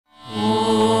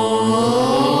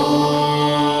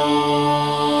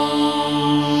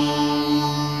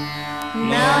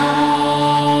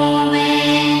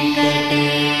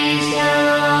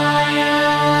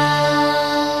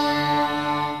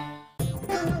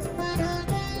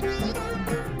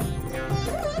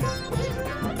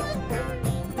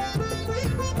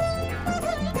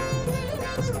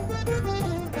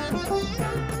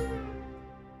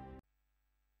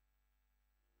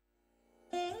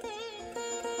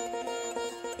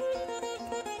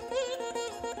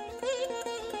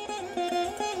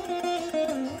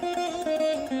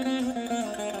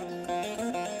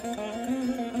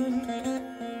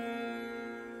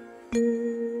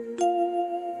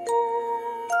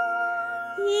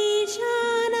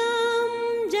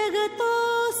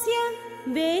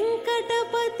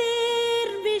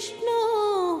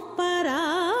वेङ्कटपतेर्विष्णोः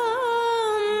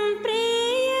परां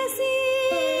प्रेयसी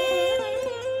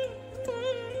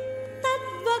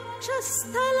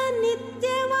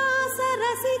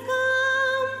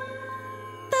तद्वक्षस्थलनित्यवासरसिकां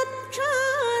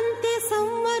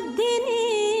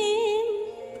तत्क्षान्तिसंवर्धिनीं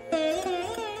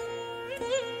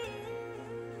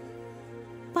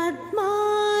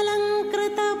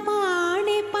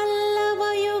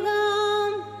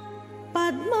पद्मालङ्कृतपाणिपल्लवयुगां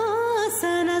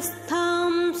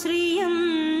पद्मासनस्थां श्रियं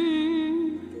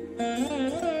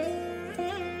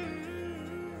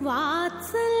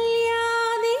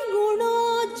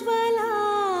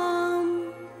वात्सल्यादिगुणोज्ज्वलां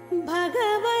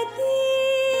भगवती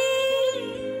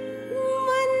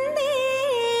वन्दे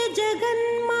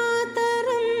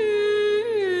जगन्मातरम्।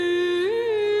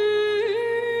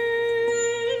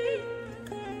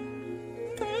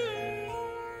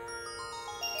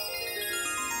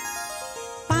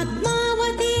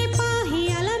 पद्मावती पाहि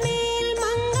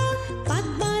अलमेल्मङ्गा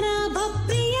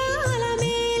पद्मनाभप्रिया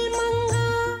अलमेल्मङ्गा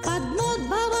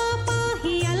पद्मोद्भवा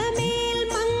पाहि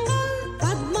अलमेल्मङ्गा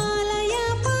पद्मालया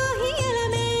पाहि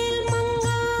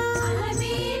अलमेल्मङ्गा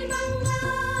अलमेल्मङ्गा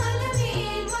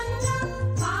अलमेल्मङ्गा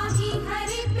पाहि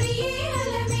हरिप्रिये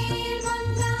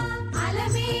अलमेल्मङ्गा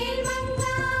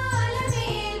अलमेल्मङ्गा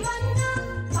अलमेल्मङ्गा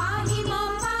पाहि मां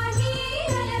पाहि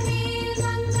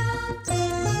अलमेल्मङ्गा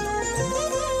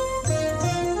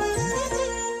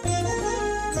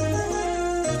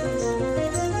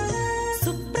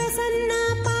सुप्रसन्ना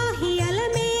पाहि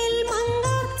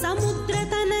अलमेल्मङ्गा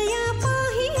समुद्रतनया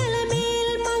पाहि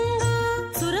अलमेल्मङ्गा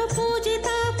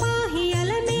सुरपूजिता पाहि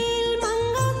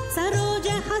अलमेल्मङ्गा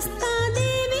सरोजहस्ता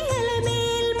देवी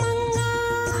अलमेल्मङ्गा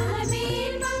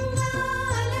अलमेल्मङ्गा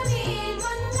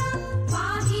अलमेल्मङ्गा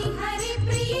पाहि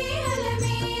हरिप्रिये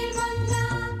अलमेल्मङ्गा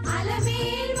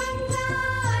अलमेल्मङ्गा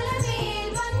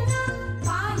अलमेल्मङ्गा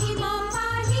पाहि मां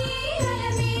पाहि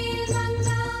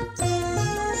अलमेल्मङ्गा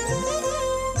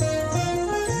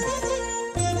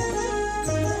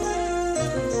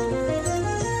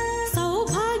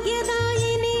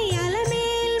सौभाग्यदायिनी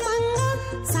अलमेल्मङ्गा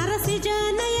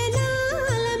सरसिजनयना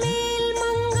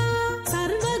अलमेल्मङ्गा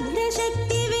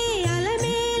सर्वज्ञशक्तिवे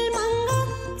अलमेल्मङ्गा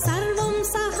सर्वं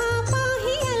सहा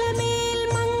पाहि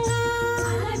अलमेल्मङ्गा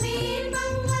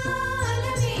अलमेल्मङ्गा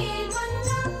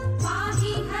अलमेल्मङ्गा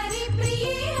पाहि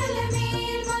हरिप्रिये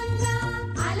अलमेल्मङ्गा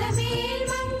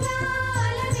अलमेल्मङ्गा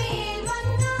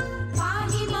अलमेल्मङ्गा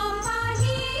पाहि मां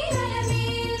पाहि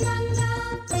अलमेल्मङ्गा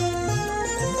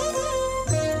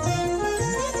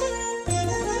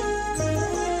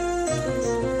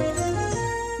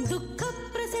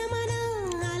दुःखप्रशमनं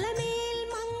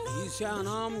अलमेल्मङ्गा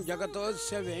ఈశానాం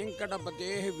జగతోస్య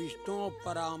వెంకటపతేః విష్ణోః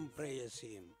పరాం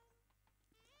ప్రేయసీం.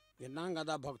 విన్నాం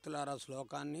కదా భక్తులారా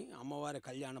శ్లోకాన్ని. అమ్మవారి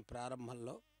కళ్యాణ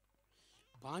ప్రారంభంలో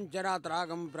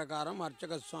పాంచరాత్రాగం ప్రకారం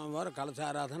అర్చక స్వామివారు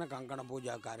కలశారాధన కంకణ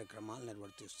పూజా కార్యక్రమాలు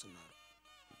నిర్వర్తిస్తున్నారు.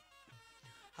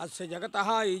 అస్య జగతః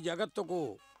ఈ జగత్తుకు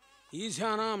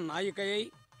ఈశానాం నాయికయై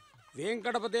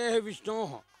వెంకటపతేః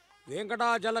విష్ణోః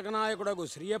వెంకటాచలక నాయకుడకు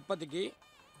శ్రీయప్పతికి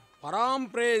పరాం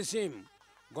ప్రేయసీం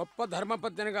గొప్ప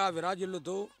ధర్మపత్నిగా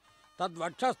విరాజిల్లుతూ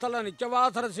తద్వక్షస్థల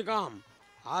నిత్యవాసరసికాం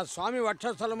ఆ స్వామి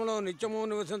వక్షస్థలములో నిత్యము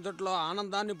నివసించట్లో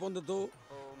ఆనందాన్ని పొందుతూ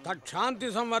తక్షాంతి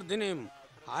సంవర్ధినీం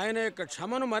ఆయన యొక్క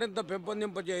క్షమను మరింత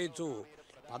పెంపొందింపజేయచ్చు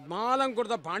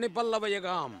పద్మాలంకృత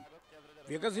పాణిపల్లవయగాం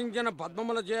వికసించిన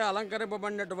పద్మములచే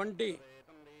అలంకరింపబడినటువంటి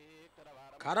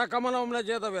కరకమలముల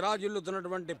చేత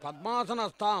విరాజిల్లుతున్నటువంటి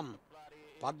పద్మాసనస్థాం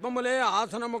పద్మములే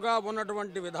ఆసనముగా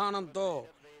ఉన్నటువంటి విధానంతో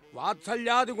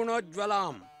వాత్సల్యాది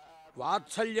గుణోజ్వలాం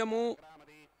వాత్సల్యము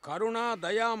కరుణ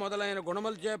దయ మొదలైన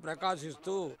గుణములచే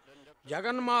ప్రకాశిస్తూ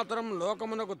జగన్మాతరం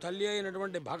లోకమునకు తల్లి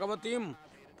అయినటువంటి భగవతీం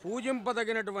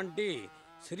పూజింపదగినటువంటి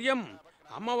శ్రియం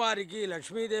అమ్మవారికి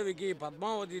లక్ష్మీదేవికి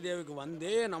పద్మావతీదేవికి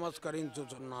వందే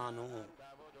నమస్కరించుచున్నాను.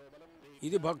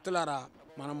 ఇది భక్తులారా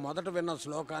మనం మొదట విన్న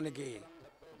శ్లోకానికి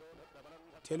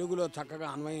తెలుగులో చక్కగా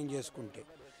అన్వయం చేసుకుంటే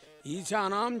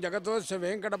ఈశానాం జగతోస్య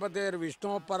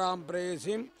వెంకటపతేర్విష్ణోః పరాం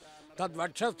ప్రేయసీం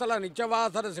తద్వక్షస్థల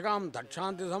నిత్యవాసరసికాం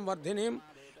తక్షాంతి సంవర్ధినీం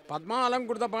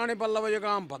పద్మాలంకృత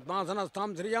పాణిపల్లవయుగాం పద్మాసనస్థాం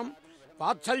శ్రియం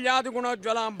వాత్సల్యాది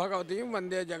గుణోజ్వలాం భగవతీం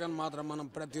వందే జగన్మాతరం. మనం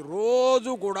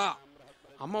ప్రతిరోజు కూడా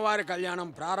అమ్మవారి కళ్యాణం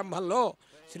ప్రారంభంలో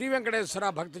శ్రీ వెంకటేశ్వర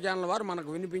భక్తి ఛానల్ వారు మనకు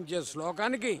వినిపించే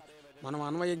శ్లోకానికి మనం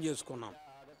అన్వయం చేసుకున్నాం.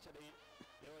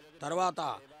 తర్వాత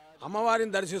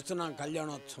అమ్మవారిని దర్శిస్తున్నాం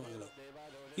కళ్యాణోత్సవంలో.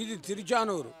 ఇది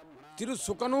తిరుచానూరు,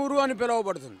 తిరుసుకనూరు అని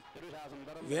పిలువబడుతుంది.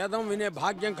 వేదం వినే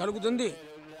భాగ్యం కలుగుతుంది.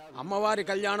 అమ్మవారి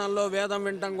కళ్యాణంలో వేదం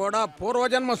వినటం కూడా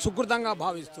పూర్వజన్మ సుకృతంగా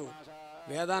భావిస్తూ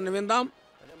వేదాన్ని విందాం,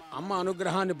 అమ్మ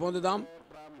అనుగ్రహాన్ని పొందుదాం.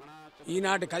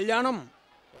 ఈనాటి కళ్యాణం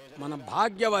మన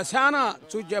భాగ్యవశాన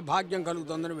చూచే భాగ్యం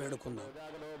కలుగుతుందని వేడుకుందాం.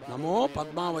 నమో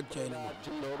పద్మావత్యై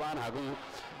నమః.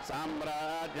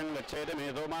 సామ్రాజ్యం గచ్చేది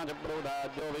మేధో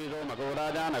మాజప్రోదాద్యో వీరో మగో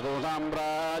రాజా నగో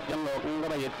సామ్రాజ్యం లోకం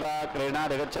గమయిత్వా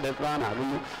క్రీడాది గచ్చతి స్వానాగం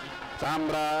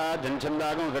సామ్రాజ్యం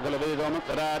ఛందాగం సకల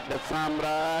వేదోముత్తరాజ్య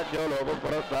సామ్రాజ్యో లోక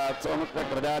పురస్తాత్ సోముత్త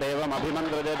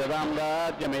ప్రజారేవమభిమంత్రజే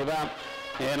దదామ్రాజ్యమేవ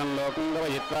ఏనం లోకం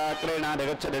గమయిత్వా క్రీడాది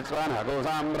గచ్చతి స్వానాగో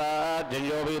సామ్రాజ్యం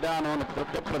యో వేదానో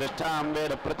నృత్య ప్రతిష్టాం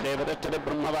వేద ప్రత్యేకతిష్టతి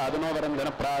బ్రహ్మవాదనో వరందన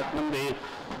ప్రాజ్ఞంది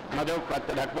మధు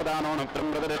ప్రత్యక్వదానో నృత్యం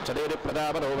ప్రదర్శదేరి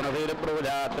ప్రదాపరో వనదేరి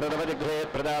ప్రజాత్రవజిఘ్రే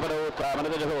ప్రదాపరో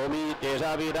తామనదజహోమి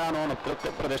కేశా వీరానో నృత్య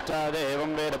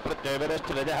ప్రతిష్టాదేవం వేద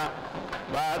ప్రత్యేకతిష్టరజ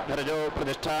వాద్ధరజో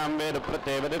ప్రతిష్టాం వేద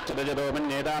ప్రత్యేకతిష్టరజో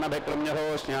మన్యేదానభిక్రమ్యహో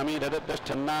స్యామి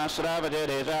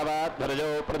రదతిష్టన్నాశ్రావజేరేషా వాద్ధరజో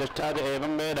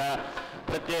ప్రతిష్టాదేవం వేద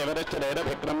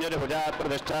ప్రత్యేకతిష్టరేరభిక్రమ్యజభుజా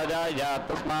ప్రతిష్టాజాయా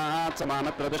తస్మాత్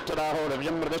సమానప్రతిష్ఠరాహో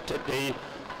రవ్యం ప్రతిష్ఠిత్యై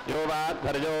यो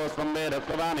वाद्धर्यो स्वं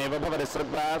वेदस्वानेव भवति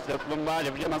श्रद्धास्य स्वं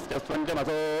वाजव्यमस्य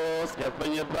स्वञ्चमसोऽस्य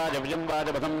स्वं यद्वाजव्यं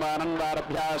वाजपथं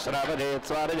वानन्वारभ्याश्रावजेत्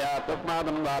स्वारया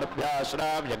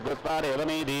तस्मादन्वारभ्याश्राव्यग्रस्वारेव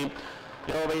नेति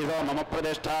यो वै सोमम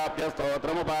प्रतिष्ठाप्य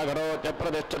स्तोत्रमुपाकरोत्य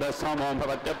प्रतिष्ठितः सोमो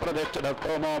भवत्य प्रतिष्ठितः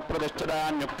स्तोमो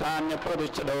प्रतिष्ठितान्युक्तान्य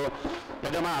प्रतिष्ठितो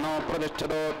यजमानो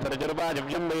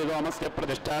प्रतिष्ठितोद्धर्जुर्वाजव्यं वै सोमस्य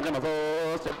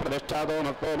प्रतिष्ठाचमसोऽस्य प्रतिष्ठातो न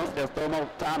स्तोमस्य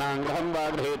स्तोमोक्तानाङ्ग्रहं वा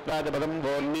गृहीत्वा च पदं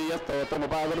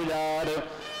वोन्नीयस्तोत्रमुपाकुरुयात्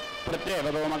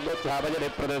प्रत्येकतोमग्रस्थापयति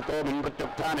प्रतिष्ठोमिं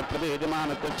प्रत्युक्तानि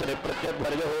प्रतियजमानत्वच्छति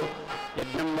प्रत्यध्वर्युः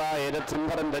यज्ञं वा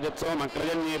एतत्संहरं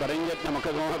तजत्सोमक्रजन्ये परं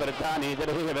यज्ञमुखगोहवृत्तानि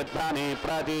जर्हिवृत्तानि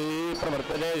प्राची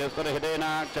प्रवर्तते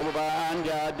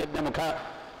यस्वरहितेनाक्षमुपाञ्जाद्यज्ञमुख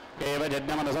एव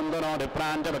यज्ञमनसन्दनोति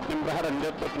प्राञ्चपत्नीं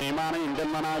प्रहरञ्जत्पत्नीमानयं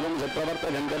जन्मनागं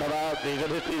सत्त्ववर्तजञ्जलवा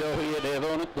श्रीगधिष्ठितो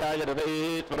ह्रियदेवो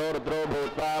नित्यायरतैश्वरो रुद्रो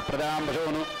भूत्वा प्रजां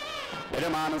पशूनु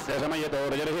यजमानस्य समयतो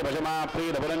रजर्हि पशमा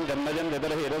प्रीडबलं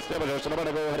जन्मजन्यतर्हिरस्य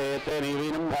पशुश्रवणगो हरेत्ते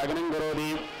नीवीनं भागनं करोति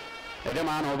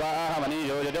यजमानो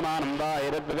वाहवनीयो यजमानं वा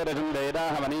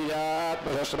एतद्विगरचन्देदाहवनीयात्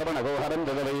पशुश्रवणगो हरं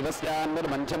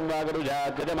तदवैवस्यान्निर्मञ्छन् वा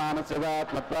गुरुजात् यजमानस्य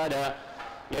सात्मत्वाज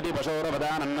यदि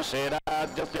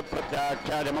पशोरवदानन्नश्रेराज्यस्य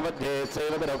प्रत्याख्याजमवध्येत्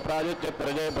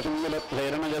सेवतिरप्रायुच्यत्रजे पशुं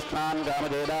विलत्थैरणजस्नान्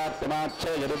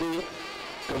कामजेदात्माच्छयदति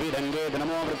कविरंगे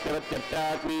नमो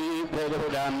वृत्तिवत्यत्याग्नि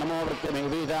भेदभुजान्नमो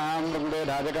वृत्तिनिर्वीजां वृन्दे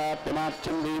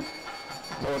राजकात्यमाच्छन्ति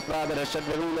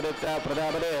भूत्वादरश्यद्विगुणदृत्या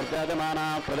प्रजापदे अर्चाजमाना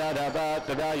प्रजाजाता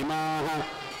तदा इमाः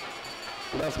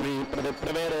तस्मै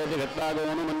प्रतिप्रवेरे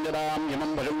जगत्तागोऽनुमञ्जरां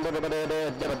यमं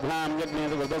भजुम्बुपदेदेज्यबध्नां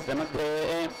यज्ञेतुकृतस्य मध्ये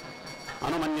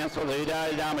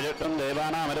अनुमन्यस्वधैर्यायजामजट्टं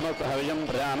देवानामरमस्तहव्यं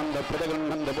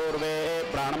प्रजानन्दप्रतिगृह्णन्ति पूर्वे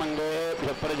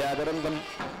प्राणमङ्गोऽभ्यः प्रजाचरन्तम्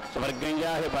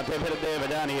स्वर्गञ्जाहि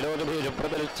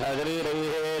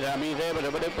पथेभिर्देवजानीरोगभिजुप्रतिष्ठाशरीरैः रामीदेव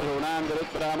जपतिपशूनां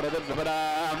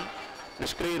दुरुत्तरामृतद्वपदां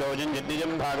निष्क्रीरोजं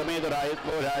यज्ञजं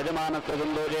भागमेतुरायत्वो राजमानस्य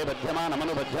सन्दोजे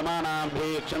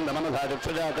बध्यमानमनुभध्यमानाभ्येक्षन्दमनसा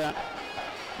चक्षुजात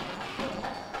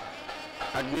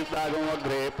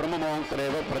अग्नितागोऽग्रे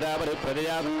प्रममोक्तरेव प्रजापरि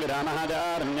प्रजया संविधानः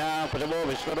चारण्या पशवो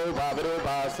विश्वरूपा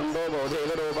विरूपा सन्दो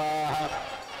बोधेवरूपाः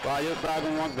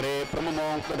वायुस्तागोऽग्रे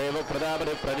प्रममोक्तरेव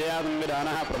प्रजापरि प्रजया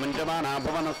संविधानः प्रमुञ्चमाना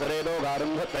भुवनस्तरेदो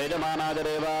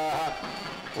गारुन्धत्तैजमानाजरेवाः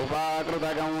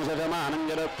उपाकृतकंसजमानं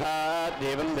जरस्थात्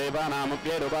देवं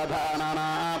देवानामुप्यैरुपाधानाना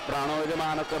प्राणो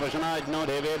यजमानस्य पशुना यज्ञो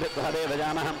देवेभ्यः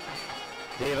देवजानः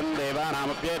देवं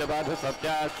देवानामप्यैरुपाध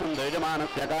सत्यास्सन्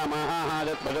यजमानस्य कामाः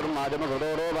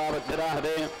हाजत्पशुर्माजमघुरोरो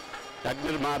वावज्जराहदे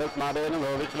अग्निर्मादस्मादेन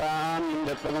गो विश्वान्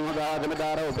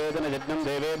इन्द्रत्वगुमदाजमिदार उपेदन यज्ञं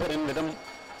देवेभिरिन्वितं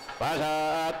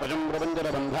पाशात् पशुं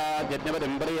प्रपञ्चरबन्धात्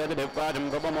यज्ञपतिं परियति दिक्पाशं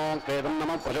कृपमोक्तेतं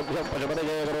नमः पशुभ्यः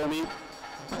पशुपतये करोमि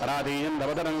पराधीयं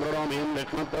दवतरं करोमि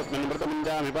विष्णुत्वस्मिन्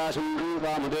मृतमुञ्जामि पाशं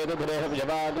वामुदेतुधरेह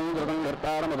व्यवागं कृतं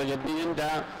कर्तारमुदयज्ञं च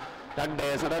तग्डे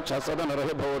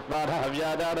सरक्षस्वतनुर्हि भूत्वाध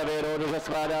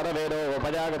हव्याजारवेरोजुषस्वाजारवेरो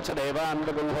उपजागच्छ देवान्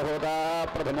होता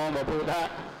प्रथमो बभूथ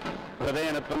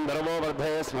हृदयेन त्वं दर्वो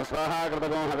वर्धये स्म स्वाहा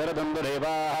कृतगो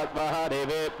हविरदन्दुरेवाः स्वाहा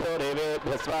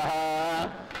देवेभ्यो स्वाहा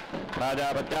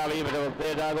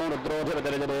प्राजापत्यावीपजवक्तेजागो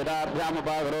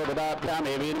रुद्रोधिपतिरजरेदाभ्यामुपाकरो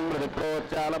गदाभ्यामेवीनं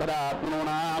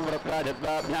मृदिप्रोच्चालभदात्मनूनां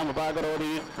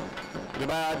व्रत्राजत्वाभ्यामुपाकरोति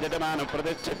विभाज्यमान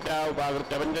प्रतिष्ठित्या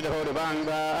उपावृत्य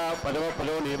पञ्चजहोरिवाङ्गा पजव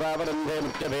पजो नीवावरन्धे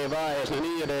मुख्यभेवाय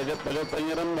शनीयते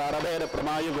जत्पजोत्तञ्जरं दारभेद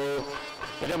प्रमायुगो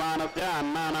यजमानस्य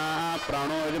अन्नाना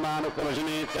प्राणो यजमानस्य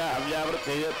वशिनीत्य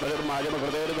हव्यावृत्ते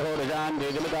यत्पजुर्माजमकृतेर्धोरिजान्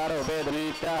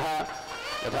जेजमिदारोपेदनीत्याः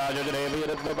यथा जुजरे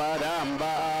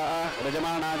वीरद्वपाजाम्बा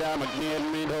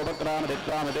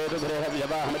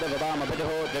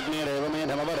रजमानाजामग्नेर्मीढोपक्रामदित्वामतेतुधरेहव्यवाहमदगवामपजहो जग्नेरेव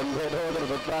मेधमवरन्धेधो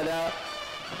दुर्दुत्वाजा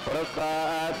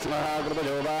पुरस्तात् स्वाहा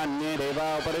कृतजोवान्ये देवा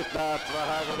उपरिष्टात्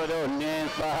स्वाहा कृतजोऽन्ये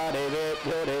स्वाहा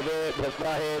देवेभ्यो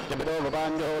स्वाहेत्यपितो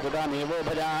भवाञ्जहो तदा नीवो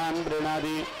भजान्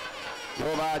प्रीणादि यो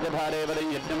वाजधारेवदं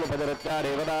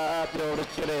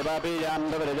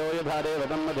यज्ञमुपदरत्यारेवदात्योरुच्यदेवापीजान्भवरजो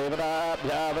यथादेवतं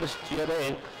देवताभ्यावृष्ट्यते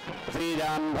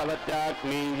श्रीजान्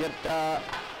भवत्याग्नियर्चा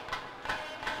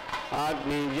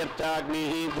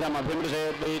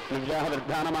आग्नेयर्चाग्निहीध्रमभिमृशेद्वैष्णव्याः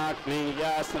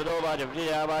वृद्धानमाग्नेया स्मृतो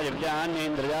वाजव्यया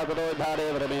वाजव्यान्येन्द्रजातरो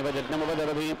धारेवरमेव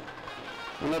यज्ञमुपदरति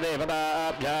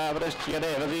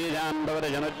देवताभ्यावृष्ट्यते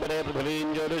वसीजान्भवरजनुज्वरे पृथिवीं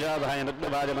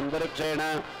ज्योतिषाधायनुद्वाजमन्तरिक्षेण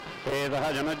ते सह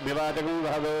जनुज्विवाचकं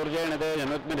सहदोर्जेण ते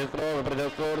जनुज्मिस्रो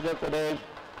प्रजस्रोर्जस्ते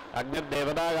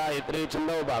अग्निर्देवता गायत्री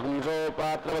छन्दो भागुंसो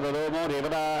पात्रवदोमो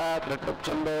देवता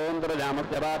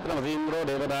त्रिक्षन्दोऽन्तर्जामस्य पात्रमसीन्द्रो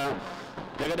देवता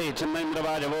जगति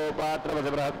छन्देन्द्रवाजवो पात्रवद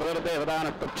बृहत्प्रदेवता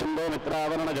नक्षन्दो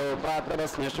मित्रावरणजो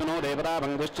पात्रवस्न्यश्वनो देवता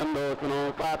भङ्गुश्चन्दोऽस्नो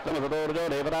पात्रमसदोर्जो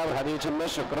देवता बृहती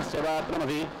छन्दः शुक्रस्य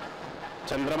पात्रमसि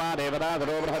चंद्रमा देवता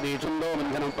धरो बृहती छन्दो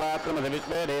मन्थनं पात्रमसि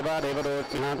विश्वे देवा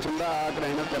देवरोऽस्मिन्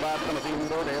छन्दाग्रहिणस्य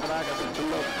पात्रमसीन्द्रो देवता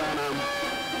गतिच्छन्दोक्तानां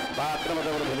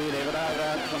पात्रमसवृथिवी देवता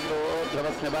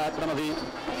छन्दोध्रवस्य पात्रमसि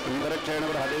अन्तरिक्षेण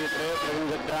बृहती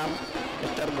त्रयोत्रिंशत्याम्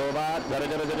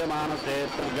इष्टर्गोपाद्धरजरजमानसे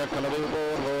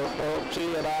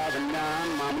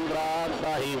तर्गखलविपूर्वोक्षीयदान्यान्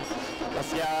मान्द्राहि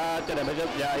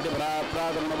तस्याचरभजस्या इति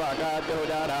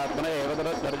प्राप्रादुर्मवाकाचरोजारात्मनेव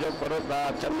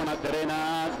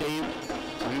तदस्सर्जपरुप्राचर्मणचरेणास्ति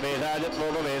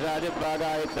संवेदाजत्वोपवेदाज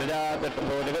प्रागायत्रजा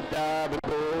तट्टभो जगत्या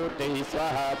विभूतिः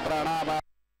स्वाहा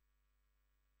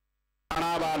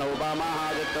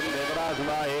प्राणावानोपामाहाजत्तं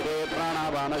देवरासुवाहेरे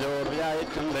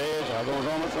प्राणावानजोर्व्यायच्छन्दे शागो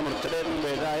सोमसमृच्छते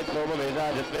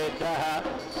वेदायत्वोपवेदाजत्वेत्याह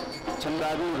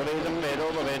छन्दागुंसवेदं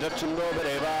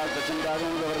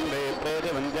वेदोपवेदच्छन्दोपरेवास्तच्छन्दागुंसवृन्दे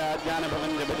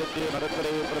प्रेतवन्द्याज्ञानभवञ्जपजत्ये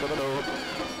भरत्वरे प्रदपदो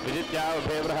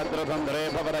विजित्यावभे बृहद्रथन्धरे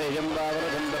भवरयं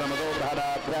वावरधन्धरमतो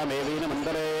बृहदाभ्यामेवेन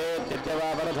मन्दरे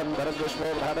त्यत्यवावरधन्धरदुष्पो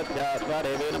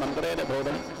बृहदत्यास्वादेवेन मन्दरेण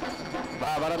बोधम्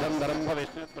वावरधन्धरं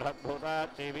भविष्णुबृहद्भूता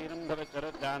चैवीनं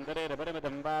भविश्चरच्चान्तरे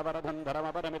रपरिमितं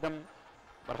वावरधन्धरमपरमितं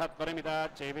बृहत्परिमिता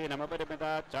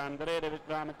चैवीनमपरिमिता चान्तरे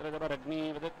विश्वामित्रजपरग्नी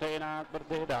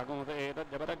विदत्थेनात्मर्थे दागुंसे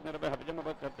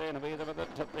तज्जपरग्निर्भविजमपत्यत्तेन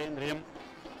वेदवदच्छत्तेन्द्रियं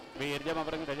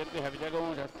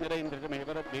वीर्यमवृङ्गजद्विहविजगुंशस्थिरैन्द्रियमेव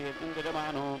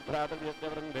तद्वीर्यञ्जमानो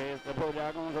भ्रातव्यत्यवृङ्गे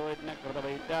सभोजागुंसो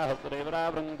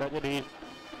यज्ञकृतवैत्याहस्तुरेवरावृङ्गजति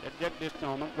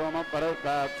यज्ञकृष्णो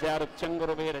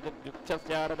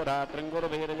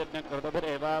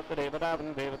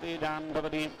मन्त्रोमपरस्तास्यारुच्छङ्गुरुवीरजत्युक्षस्यारतरात्रङ्गुरुवीरजज्ञकृतभिरेवास्तुरेवरावृङ्गेवतीजान्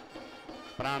भवति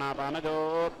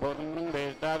प्राणापानजोत्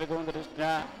भूतृङ्गेष्टा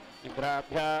विगुंसरिष्टा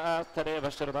निग्राभ्यास्थरे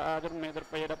भश्रुताजुर्मे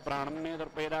दर्पयेद प्राणं मे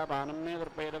दर्पयेद पानं मे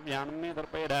दर्पयेद व्यानं मे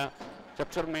दर्पयेद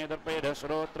चक्षुर्मे दर्पयेद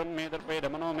श्रोत्रं मे दर्पयेद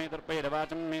मनो मे दर्पयेद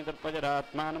वाचं मे दर्पयेद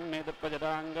आत्मानं मे दर्पयेद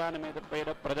अङ्गानि मे दर्पयेद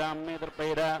प्रजां मे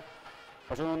दर्पयेद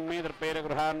पशून् मे दर्पयेद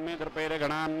गृहान् मे दर्पयेद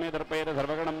गणान् मे दर्पयेद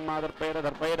सर्वगणं मा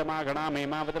दर्पयेद मा गणा मे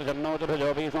मा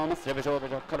विदृशन्नोजुभजोऽपि सोमस्य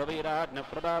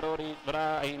विशोभिषखलवीराज्ञप्रदारोरीश्वरा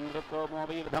ऐन्द्रसोमो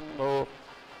विधम्भो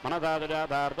मनसा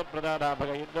दुजातार्थप्रदाता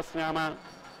भगयुद्धस्याम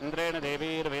इन्द्रेण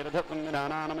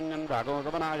देवीर्वेदधत्वन्निधानानमन्यन्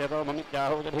भागोसवनायतो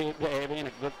ममित्याहुजधीभ्येवेन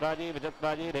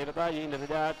विजत्वाजी देवतायी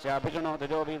निरजास्याभिषणो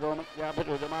तेजोऽपि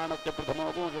सोमस्याभिषुजमानस्य प्रथमो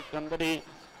पूषस्कन्दरी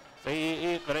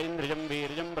सैश्वरेन्द्रियं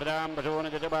वीर्यं प्रजां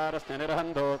पशूनजबारस्य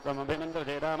निर्हन्तो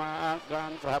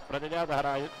त्वमभिनन्द्रचेरामास्कान् सह प्रजया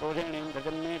धारायुत्पोषेणीं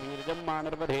प्रजन्मे वीर्यं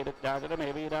मानर्वधेरित्याचरमे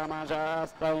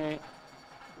वीरामाशास्तवे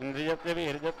इन्द्रियस्य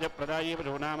वीर्यस्य प्रदायी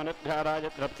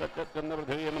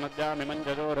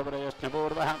पशूनामनुध्यारायत्रप्सत्यन्दवृथिवीयमनुज्जामिमञ्जजोरवरयश्च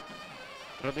पूर्वः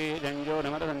श्रुतिजञ्जो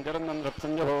निमरसञ्चरन्दं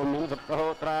रप्सञ्जहोम्यं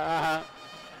सप्तहोत्राः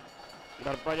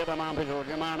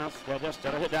दर्पयतमाभिषोज्यमाणस्य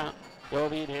जश्चरहित यो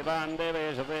वि देवान्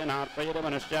देवेशते नार्पयति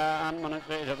मनुष्यान्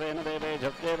मनुष्येशतेन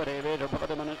देवेशस्येव देवेषु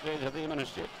भवति मनुष्येशति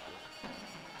मनुष्ये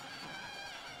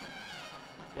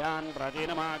यान्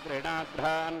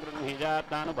प्राचीनमाग्रेणाग्रहान्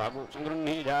गृह्णीजात्तानुभागु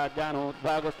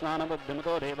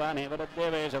सङ्गृह्णीजाज्ञानोद्भागस्नानबुद्धिमतो देवानेव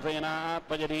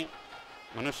तद्देवेशसेनात्पयति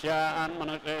मनुष्यान्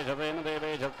मनुष्येशतेन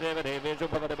देवेशस्येव देवेषु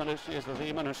भवति मनुष्येशसि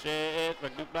मनुष्ये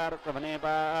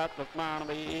त्वग्निप्रारक्तवनेपात्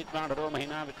वैश्वानरो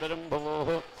महिना विश्वजम्भुवोः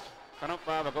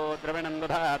कनुपावको द्रविणं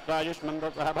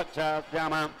दधात्वायुष्मन्दसः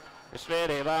भक्षास्याम विश्वे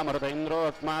देवामरुत इन्द्रो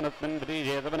अस्मानस्मिन्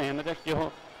द्वितीयेतवनेन जह्युः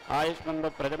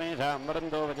आयुष्मन्दप्रजमेषां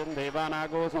वरन्दो वजन्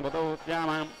देवानागो सुमतौ स्याम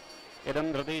इदं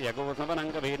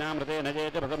तृतीयगोसवनङ्गभीनामृतेन ये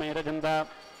च भसमेरजन्त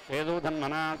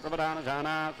हेदूधन्मना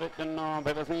सवरानशाना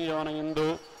स्विच्छन्नोऽभिवसीयो न इन्दु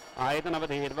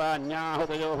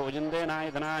आयतनवधीर्वान्याहुतयो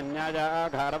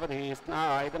भोजन्तेनायतनान्याजाघारवधीस्ना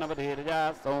आयतनवधीर्या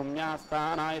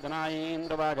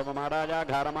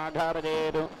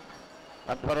सौम्यास्तानायतनायीन्द्रवाजपमाराजाघारमाघारजेतु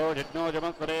अध्वरो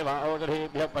जिज्ञोजमस्वरे वा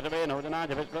ओषधीभ्यः पचवे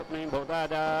नोजनाज विश्वस्मै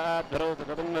भूताजाध्वरो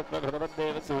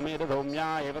सततुङ्गस्वघृतवद्देव सौमेध सौम्या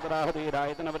एव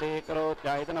तराहुतीरायतनवधीः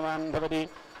करोत्यायतनवान् भवति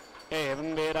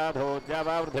एवं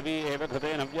वेराधोद्यावावृथिवी एव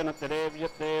घृतेन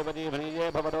व्यनत्यदेव्यत्तेवजीवनीजे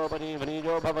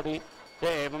भवतोपजीवनीजो भवति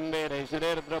एवं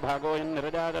वेदैश्वरे रुद्रभागो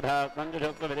यन्निरजादधा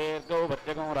सञ्जुषत्वविदेर्गौ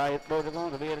भत्यगौ रायत्वोजगौ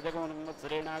सुवीर्जगौ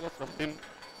संवत्सरेणागस्वस्तिम्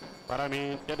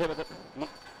परमेत्यधिपति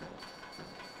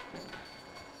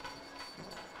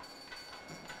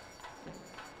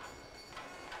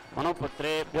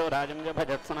मनुपुत्रेभ्यो राजं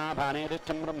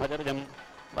भजत्सनाभानेरिष्ठं ब्रह्मचर्यं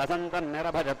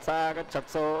वसन्तन्निरभजत्सा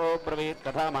गच्छत्सो ब्रवीत्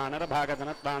कथा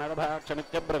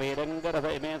मानरभागजनत्वानरभाक्षमित्यब्रवीरङ्गरस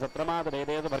इमे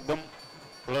सत्रमादरेदेतु वर्गम्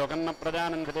लोकन्न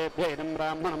प्रजानन्दितेभ्य इदं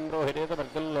ब्राह्मणं रोहितेतु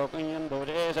वर्गं लोकय्यन्दो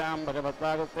येषां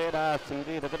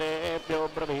भगवत्सागस्तेराश्चिन्तीरतरेभ्यो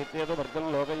ब्रवीत्येतु वर्गं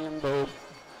लोकय्यन्दो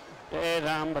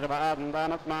येषां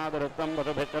भगवान्दानत्मादरुत्तं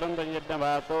वसुभिचरन्तं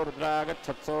यज्ञवासो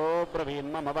रुद्रागच्छत्सो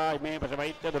ब्रवीन्मम वा इमे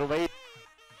पशवैत्य ध्रुवै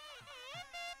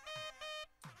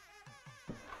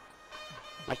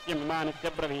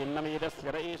मह्यमिमानित्यब्रवीन्नवीरस्य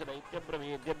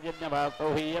रईशदैत्यब्रवीद्यज्ञवासो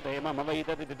हीयते मम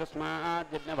वैदति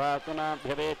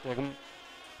तस्माज्जज्ञवासुनाभ्यवेत्यहम्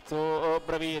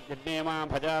सोऽब्रवीद्यज्ञे मा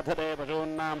भजाधरे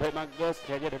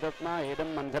पशून्नाभिमग्गस्य यदितस्मा एदं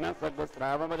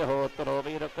मन्थनस्सर्गस्रावमजहोत्तरो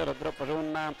वीरस्य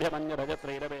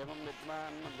रुद्रपशून्नाभ्यमन्यरजत्रैरवेवं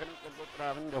विद्वान्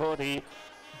मन्थनस्सर्गस्रावं जहोति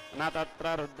न तत्र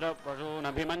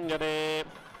रुद्रपशूनभिमन्यते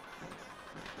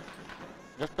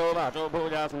जुष्टो वाचो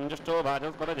भूजासं जुष्टो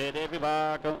वाचस्परजेदेऽपि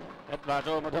वाक्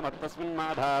यद्वाचो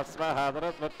मधुमत्तस्मिन्माधा स्वाहा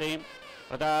सरस्वत्यै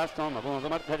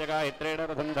प्रजास्तोमपुंसमर्थजगायत्रेण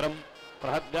रथन्धरं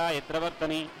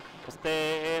बृहद्गायत्रवर्तनि हस्ते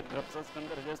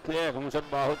द्रप्सस्कन्दरजस्ते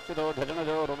गुंशद्बाहुच्युतो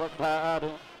धजनजो रुबद्धादु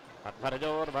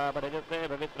पद्मरजोर्वापरजस्ते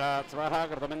पवित्रात् स्वाहा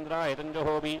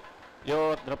कृतमिन्द्रायतञ्जहोमि यो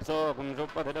द्रप्सो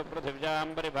पुंशुपतिरपृथिव्यां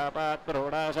परिपापात्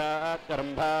प्रोडाशात्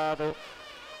करम्भात्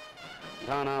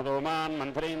धानादोमान्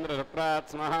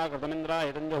मन्थरेन्द्रशक्रात् स्वाहा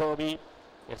कृतमिन्द्रायतञ्जहोमि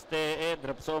यस्ते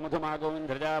द्रप्सो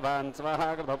मधुमागोविन्द्रजावान् स्वाहा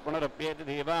कृतः पुनरप्येति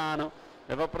देवान्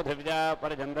यवपृथिव्या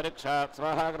परिजन्दरिक्षात्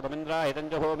स्वाहा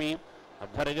कृतमिन्द्रायतञ्जहोमि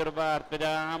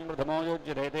अध्वरिजुर्वार्त्यजामृतमो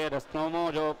युज्यते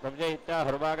रस्नोमोजो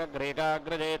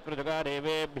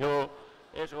प्रव्यहित्याहुर्वाग्रेकाग्रजेत्पृजुगादेवेभ्यो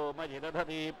एषो मयि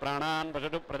दधति प्राणान्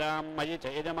पशुषु प्रजां मयि च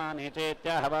यजमाने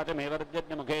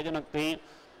चेत्याहवाचमेवर्जज्ञमुखे जुनक्ति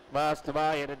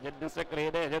वास्तुवायज्ञस्य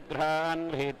क्रीडे यद्गृहान्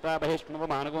गृहीत्वा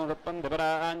बहिष्मवमानुगो सत्पन्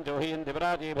दिपरान् जोहीन्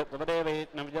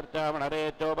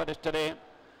दिपराजीभत्वदेवैत्नविजर्चामणरेत्योपतिष्ठते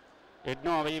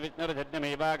यज्ञो वै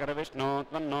विष्णुर्यज्ञमेवाकरविष्णो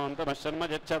त्वन्नोऽन्तमशर्म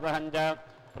यच्छतहञ्च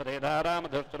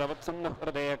प्रदेधारामधुष्टुरवत्सन्नः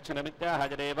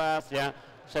प्रदेक्षणमित्याहजदेवास्य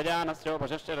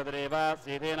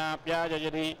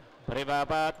शजानस्योपशिष्यरदेवास्येतेनाप्यायजति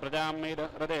परिपापात् प्रजां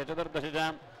मेदहृदे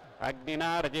चतुर्दशिजाम् अग्निना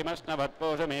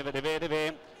रजिमश्नवत्पोषमेव दिवे दिवे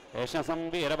एष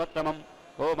संवीरवत्तमम्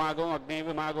ओमागो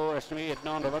अग्निविमागो रश्मि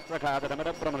यज्ञो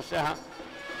नृवत्सखादरमिरप्रमृश्यः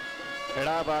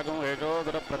क्रीडाभागो एषो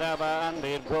सुरप्रजावान्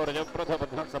दीर्घो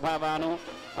रजप्रथबध्नसभावानु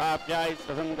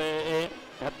आप्यायिस्तसन्ते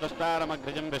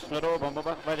यद्वष्टारमग्रजं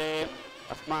विष्णुरूपमुपह्वजे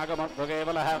अस्माकमस्तु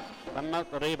केवलः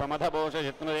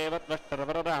तन्नस्तुरीपमधपोषयित्नुरेव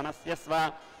त्वष्टरवरदानस्य स्व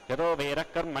यतो वीरः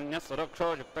कर्मण्यः सुरक्षो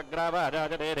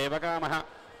युक्तग्रावाजाजते देवकामः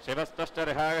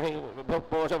शिवस्तश्चरिहाहि विभुः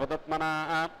पोषवतत्मना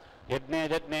यज्ञे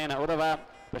यज्ञेन उदव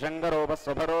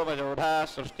प्रशङ्गरोपस्वभरोपयोधा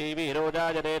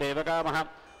सृष्टिवीरोजाजते देवकामः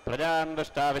प्रजान्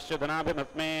दृष्टा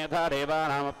विश्वधनाभिमस्मेधा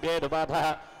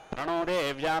देवानामप्येदुपाधः प्रणो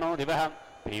देव्यानो दिवः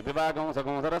पीपिवागं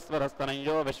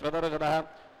सगोसरस्वरस्तनयो विश्वदर्शदः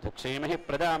दुक्षीमहि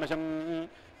प्रजामिषम्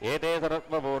एते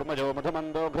सरस्वपूर्मजो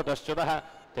मधुमन्दो घृतश्च्युतः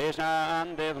तेषां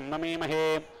ते नमीमहे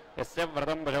यस्य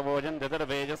व्रतं पशवोजन्ति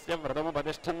दर्वेजस्य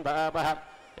व्रतमुपतिष्ठन्तापः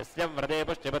यस्य व्रते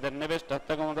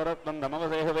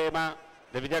पुष्टिपतिर्निविष्टस्तगोदरत्वन्दमवसेहुवेम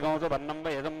दिविजगोसुपन्नं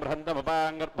वयदं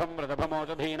बृहन्तमुपाङ्गर्भं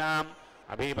व्रतभमोषधीनाम्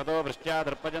अभीपतो वृष्ट्या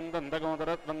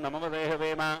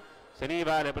दर्पजन्तन्दगोदरत्वन्दमवसेहुवेम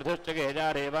शनिवालपृथुश्च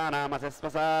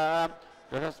गेजादेवानामसिस्वसा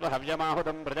यशस्व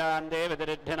हव्यमाहुतं प्रजान्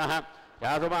देवतिरिद्धिनः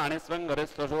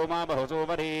यासुवाणिस्वङ्गरिस्वसोमा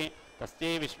बहुसोपरी तस्यै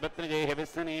विश्वत्रिजैः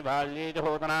विस्सनी बाल्ये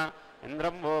जहोतना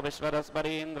इन्द्रं वो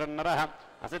विश्वरस्परीन्द्रन्नरः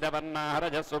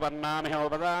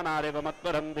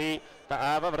असितवर्णाहरजस्सुवर्णामिहोपदानादिवमत्वरन्ति त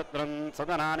आववृत्रन्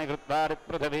सदनानि कृत्वा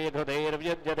पृथिवी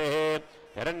धृतैर्व्यज्यते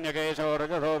हिरण्यकेशो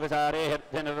रजसो विसारे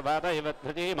हृद्यनिर्वात इव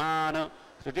धृजीमान्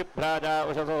शुचिभ्राजा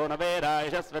उषसो न वेदा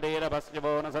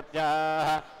यशस्वतीरपस्यवो न सत्याः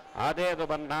आदेतु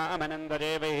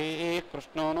पन्नामनिन्ददेवैः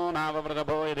कृष्णो नो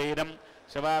नावव्रतभो यदीरम्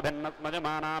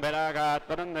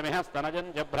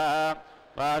शिवाभिन्नत्मजमानाभिरागात्परन्दमिहस्तनजञ्जभ्रा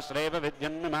वा श्रेव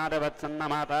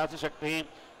विद्यन्मादवत्सन्नमातासि शक्ति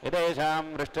यदेषां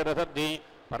वृष्टिरसद्धि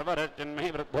पर्वरचिन्महि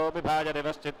वृद्धोऽपि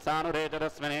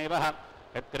भाजरिवश्चित्सानुरेचरस्मिनेव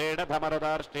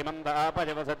यत्क्रीडथमरदार्ष्टिमन्द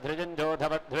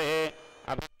आपजवसध्रिजञ्जोधवध्वे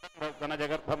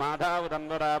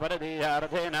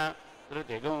अभिनजगर्भमाधावुदन्वरापरदीयारथेन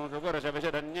धृतिगो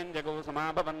सुकुरशविशरण्यञ्जगो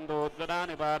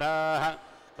समाभवन्तोद्गदानिपादाः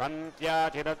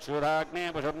त्वन्त्याचिदक्षुराग्ने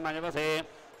पशुर्नयवसे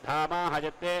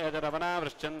धामाहजत्ते अजरवना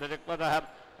वृश्चन्द्रजिक्वतः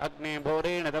अग्ने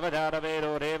भूरेण तव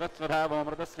जारवेरो रेवस्वधावो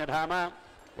मृतस्य धाम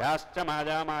याश्च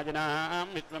माजामाजिनां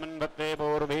विश्वमन्वत्वे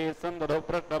पूर्भिः सन्दधो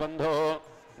प्रबन्धो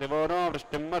दिवो नो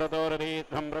वृष्टिं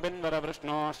मरुतोरवीध्वं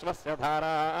प्रबिन्वरवृष्णोऽश्वस्य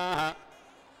धाराः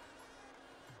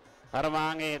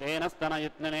सर्वाङ्गे तेन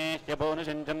स्तनयुत्नने ह्यभो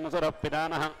निषिञ्चन्सुरः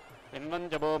पितानः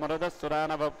तन्वञ्जपो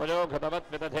मरुदस्सुरानवपयो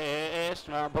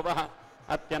घृतवद्विदधेष्वाभुवः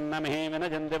अत्यन्नमिः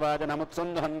विनजन्ति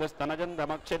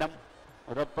वाजनमुत्सुन्दहन्दिस्तनजन्तमक्षिदम्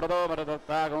उदप्रदो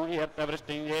मरुदत्तागं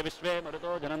यर्तवृष्टिं ये विश्वे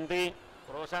मरुतो जनन्ति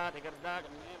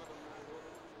पुरोषादिगर्दागम्ये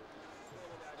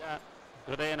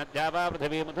कृतेन द्यावा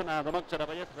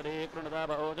पृथिवीमधुनादमक्षरपयस्वरी कृणुता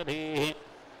भोजधीः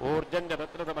ऊर्जञ्च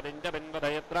तत्र समतिञ्च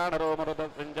बिन्वदयत्राणरो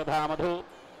मरुतस्मिञ्च धामधु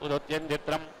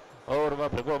उदुत्यञ्चित्रम्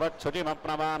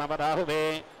और्वभृगुवच्छुचिमप्नवानवराहुवे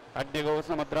अग्निगो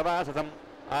समुद्रवाससम्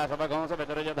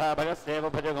आसवगंसपितरुयथा भगस्येव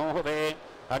भजगो हुवे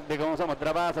अग्निगो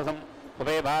समुद्रवाससम्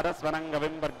हुवे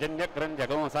भारस्वनङ्गविं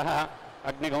वर्जन्यक्रञ्जगोंसः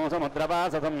अग्निगो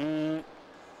समुद्रवाससम्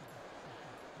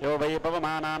यो वै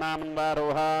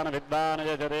पवमानानामन्वारोहान् विद्वान्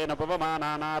यजरेण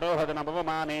पवमानानारोहदन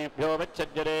पवमानेभ्यो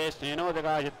विच्छज्यरे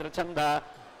श्नेनोदगायित्रछन्दा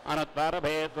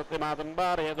अनुत्वारभेत्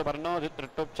स्वस्तिमातुम्बारयतु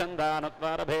पर्णोधितृष्टुप्छन्दा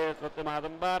अनुत्वारभेत्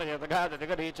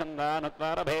स्वस्तिमातुम्बारयतघातजगदीछन्दा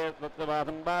अनुत्वारभेत्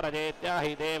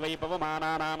स्वस्तिमातुम्बारयेत्याहिते वै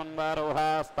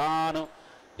पवमानानामन्वारोहास्तानु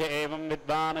य एवं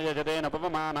विद्वान् यजतेन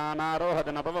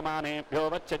पवमानानारोहदन पवमानेभ्यो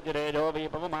वच्छज्यरे यो वै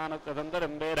पवमानस्य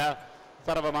सन्तरं वेद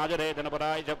सर्वमाजरेतन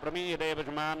पराय च प्रमीयते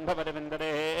पशुमान् भवति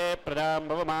विन्दते प्रजां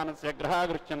भवमानस्य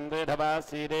ग्रहागृह्यन्ते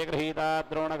धवासीदे गृहीता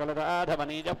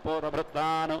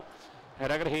द्रोणकलदाधवनीजपोतभृत्तान्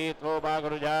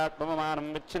हिरगृहीत्वोपागुरुजात् पवमानं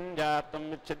विच्छिन्द्यात्तं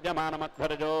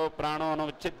विच्छिद्यमानमध्वरजो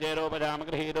प्राणोऽनुविच्छिद्येरोपजां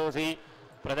गृहीतोऽसि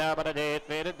प्रजापरजे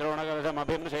त्वेरि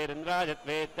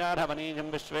द्रोणकलशमभिमृशेरिन्द्राजत्वेत्याधवनीजं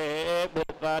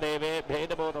विश्वेभ्यत्वा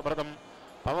देवेभ्यैतपोतभृतम्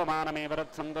पवमानमेव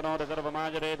रत्सन्तनोति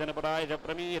सर्वमाजरेतन पराय च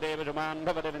प्रमीयते पशुमान्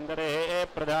भवति विन्दते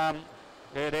प्रजां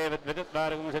वेदे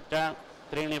विद्वित्वारिगुंश्च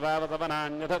त्रीणि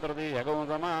पावतवनान्यथ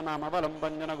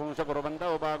तृतीयगुंसमानामवलम्बञ्जनगुंश कुर्वन्त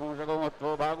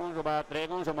उपागुंशगोत्वोपागुंशुपात्रे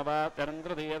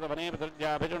गुंशमपात्यरन्तृतीयतवने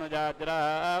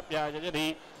पितृज्याभिषुणुजातिराप्यायजधि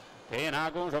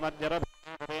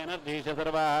तेनागुंशमद्यरभेनर्धीश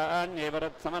सर्वाण्येव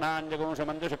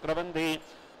रत्समनाञ्जगुंशमञ्जुशुक्रवन्ति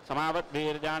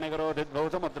समावद्भिर्जानि करोति द्वौ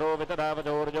समुद्रो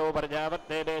वितरावजोर्जो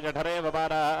पर्यावत्तेते जठरे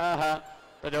वपाराः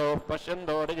तजोः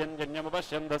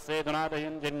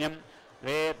पश्यन्तोरिजञ्जन्यमुपश्यन्तस्येतुनादयञ्जन्यम्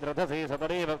वेद्रथसि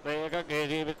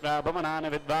सतरीवस्तेककेशी विश्राभमनानि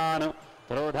विद्वान्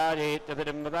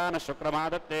त्रोधायैत्यतिरिम्बदानः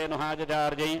शुक्रमादत्ते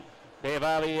नुहाजचार्यै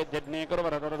देवा वै यज्ञे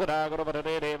कुर्वरतरसुरा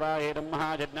कुर्वरते देवा एदं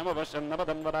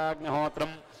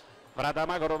महायज्ञमुपश्यन्नपतन्वराग्निहोत्रम्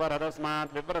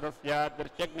व्रतमकुर्वरतस्मात्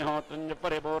विव्रतस्याद्दृश्यग्निहोत्रं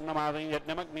परिपूर्णमासं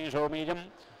यज्ञमग्निशोमीजम्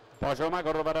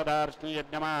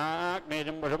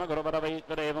पशुमकुर्वरदार्ष्णीयज्ञमाग्नेजं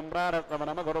पशुमकुर्वरवैश्वरेवं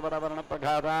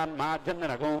प्रारस्तमनमकुर्वरवर्णप्रघातान्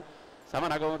माध्यन्ननगो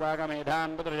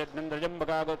समनगोताकमेधान्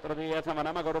पुत्रयज्ञन्द्रजम्बकागोत्रदीय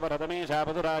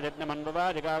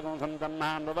समनमकुर्वरतमेशापसुराजज्ञमन्ववाजिकागुं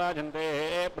सन्तन्नान् ववाजन्ते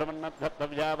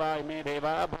ब्रह्मन्नद्धत्तव्या वा इमे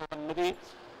देवा भवन्निति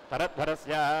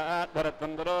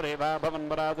परद्धरस्याद्धरत्वन्दरो रेवा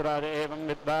भवन्वराधुराज एवं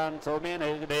विद्वान् सौमेन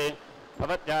युजते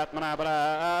भवत्यात्मना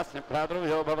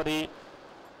परास्निभ्रातृभ्यो भवति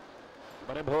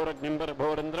परभोरग्निं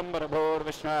परभोरिन्द्रं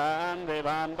परभोर्विश्वान्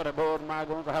देवान्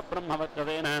परभोर्मागुंसः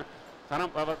ब्रह्मवत्ततेन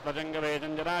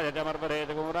सनपवत्वजङ्गवेजञ्जराय च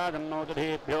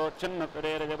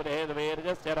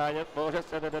मर्वरेतगुराजन्नोतिभिभ्योच्छिन्नत्वरेरजपदेहेदवेर्जस्य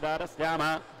राजत्पोषस्य ददारस्याम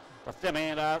तस्य मे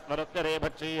रास्वरस्य रे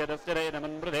भक्षीयदस्य रे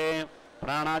नमन्मृधे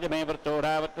प्राणाय मे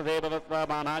वृक्षोरावर्तते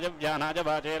भवत्वामानाय व्यानाय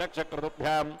वाचे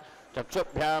रक्षकृतुभ्यां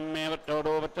चक्षुभ्यां मे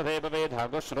वृक्षोडो वर्तते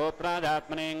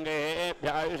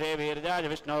भवेद्धागुश्रोत्राजात्मनेऽङ्गेभ्यायुषे वीर्याय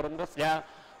विष्णोरुन्दस्य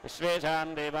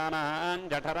विश्वेशान् देवानां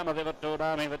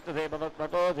जठरमधिवच्चोदामि वृत्तसे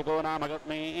भवत्वकोऽधिको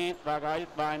नामगस्मै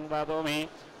त्वाकायित्वान्वादो मे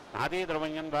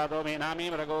नातीद्रवञ्जन् वादो मे नामी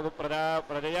मृगोधु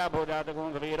प्रजया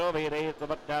भोजातगुंसवीरो वीरैः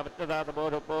स्वपत्या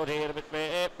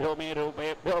वच्चदातपोषुपोषैर्विश्वेभ्यो मे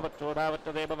रूपेभ्यो वच्चोदा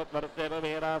वच्चते भवत्वरस्यैव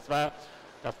वीरास्व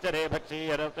तस्य रे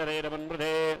भक्षीयरस्य रे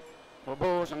रमन्मृधे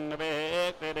उभूषङ्गवे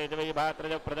वै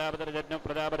भात्रज प्रजापतिर्यज्ञ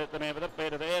प्रजापतित्वमेव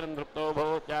तत्पेरतेरन्दृप्तो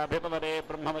भूत्याभिपवरे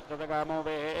ब्रह्मवच्चतकामो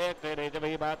वे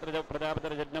वै भात्रज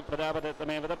प्रजापतिर्यज्ञ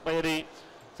प्रजापतित्वमेव तत्पैरि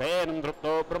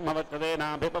सेनन्दृप्तो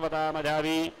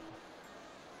ब्रह्मवच्चतेनाभिपवतामजावि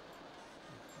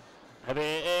हवे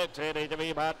वै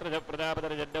भात्रज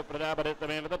प्रजापतिर्यज्ञ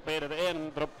प्रजापतित्वमेव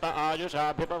तत्पेरतेरन्दृप्त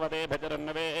आयुषाभिपवते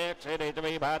भजरन्नवे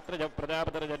वै भात्रज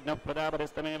प्रजापतिर्यज्ञ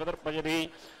प्रजापतिस्तमेव तर्पयति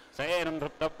सेनं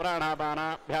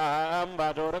धृप्तप्राणापानाभ्यां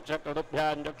वाचो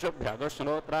रक्षक्रतुभ्यां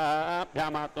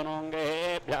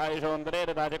चक्षुभ्यागुश्रोत्राभ्यामात्मनोऽङ्गेभ्यायुषोऽन्तरे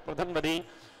राजप्रथन्वति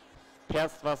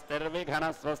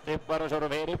ह्यस्वस्तिर्विघनस्वस्तिः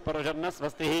परुषुर्वेरिः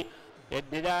परुषन्नस्वस्तिः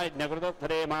यज्ञजा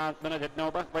यज्ञकृतस्थरे वा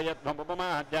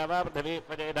पृथिवी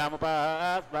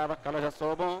उपजेदामुपास्तावः कलशः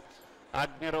सोमो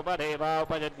अग्निरुपदेवा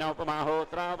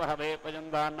उपयज्ञोपमाहोत्रावहवे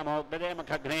उपजन्दान्नमोऽग्नजे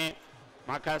मखघ्ने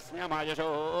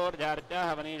मखस्म्यमायशोर्जार्चा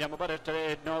हवनीजमुपरिष्ठते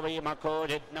यज्ञो वै मखो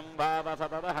यज्ञं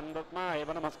वावसतदहन्तस्मा एव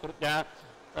नमस्कृत्य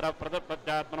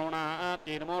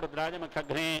तरप्रदपश्चात्मनोनातीर्मो रुद्राय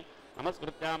मखघ्ने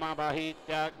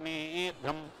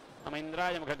नमस्कृत्यामाबाहीत्याग्नेध्वम्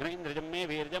अमीन्द्राय मखघ्नेन्द्रिजं मे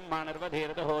वीर्यं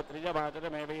मानिर्वधीरतहोत्रिजवाचत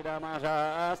मे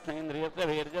वैरामाशास्तेन्द्रियस्य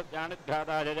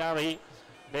वीर्यस्यानिद्घाताय जा वै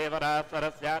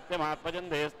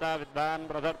देवरात्परस्यात्यमात्मजन्देस्ता विद्वान्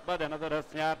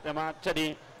प्रदर्पजनतरस्यात्यमाच्छति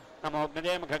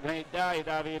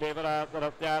नमोऽग्निजयमुखघ्नैत्यायितावी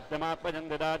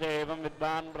देवरात्परस्यात्यमात्मजन्दिता च एवं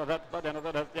विद्वान्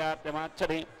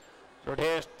प्रदर्पजनतरस्यात्यमाच्छति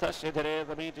रुढेष्ठशिथिरे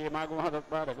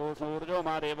समीचीमागुमहतत्पारको सूर्यो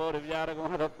मादेवो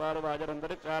दिव्यारगुमहतत्पारु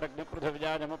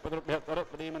वाजरन्तरिक्षारग्निपृथिव्याजमपदृभ्यः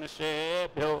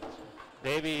सरस्वतीमनुष्येभ्यो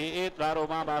देवी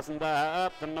त्वारोमा वासन्ता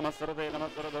तन्नमस्सरते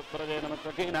नमस्सरदत्परजे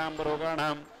नमस्सखीनां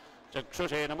पुरोगाणां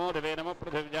चक्षुषे नमो दिवे नमो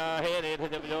पृथिव्या हे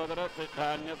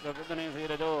रेधिजव्योदरस्विष्ठान्यस्वदने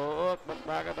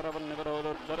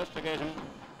श्रीरजोत्पत्पाकतरवन्निकरोदोत्तरश्चकेशं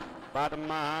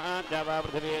पातम्मा वा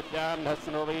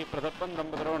पृथिव्येत्यान्धस्नो वै प्रसप्पन्दं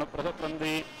पितरोण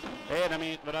प्रसप्पन्ति हे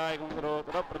नमीश्वराय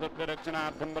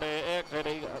कुङ्कुरोत्तरप्रदुभ्यरक्षणार्थं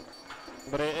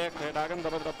बरे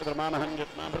क्षेडागन्धपत्रमानहं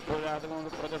यत्ना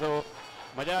भृत्भुजातकुङ्कुप्रजसो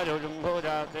मजा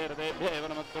जोजुम्भोजाते हृदयेभ्य एव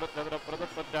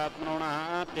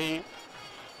नमस्कृत्यप्रदत्पत्यात्मनोणाति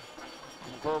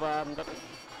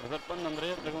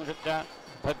मुखोवान्तप्रसत्पन्नन्द्रियत्रिगुंशच्च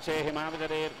भक्षे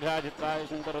हिमाविदरेर्घ्याजित्वाय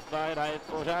सुन्दरुत्वाय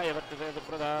रायत्कोशाय वर्तते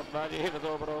सुप्रदात्वाजिः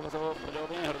वसो परोवसो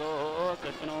प्रजोमे हृदो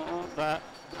सचिनो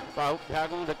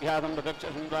बाहुभ्यागं दख्यातं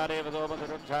प्रदक्षसंद्वारे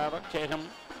वसोपसुरक्षावक्षेषं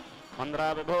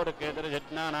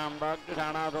मन्द्राविभोरकेतरजज्ञानां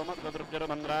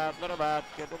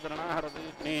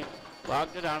वाग्युषाणासोमत्वदृप्यरमन्द्रात्वरवाक्यतुर्णाहरतीग्नि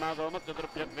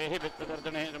वाग्युषाणासोमत्वदृप्यत्वेहि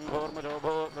वित्तदर्शने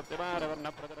शम्भोर्मशोभो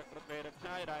सत्यमारवर्णप्रदरकृत्वे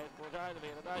रक्षाय रायत्कोशाय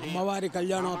वेददायि అమ్మవారి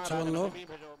కళ్యాణోత్సవంలో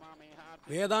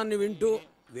వేదాన్ని వింటూ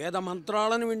వేద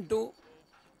మంత్రాలను వింటూ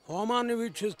హోమాన్ని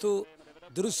వీక్షిస్తూ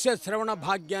దృశ్య శ్రవణ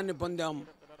భాగ్యాన్ని పొందాం.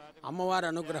 అమ్మవారి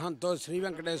అనుగ్రహంతో శ్రీ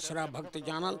వెంకటేశ్వర భక్తి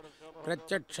ఛానల్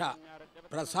ప్రత్యక్ష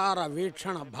ప్రసార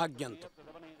వీక్షణ భాగ్యంతో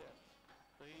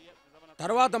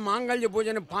తర్వాత మాంగళ్య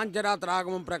పూజని పాంచరాత్ర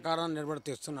ఆగమం ప్రకారం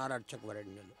నిర్వర్తిస్తున్నారు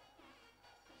అర్చకవరణ్యులు.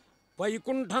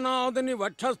 వైకుంఠనాథుని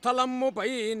వక్షస్థలమ్ముపై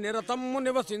నిరతమ్ము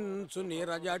నివసించు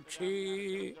నీరజాక్షి.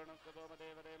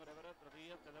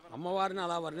 అమ్మవారిని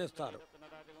అలా వర్ణిస్తారు.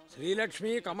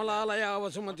 శ్రీలక్ష్మి కమలాలయ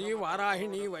వసుమతి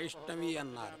వారాహిణి వైష్ణవి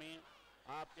అన్నారు.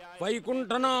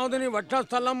 వైకుంఠనాథుని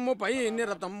వక్షస్థలమ్ముపై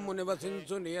నిరతమ్ము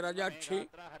నివసించు నీరజాక్షి.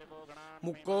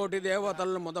 ముక్కోటి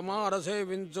దేవతలు ముదమార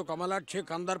సేవించు కమలక్షి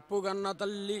కందర్పుగన్న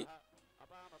తల్లి.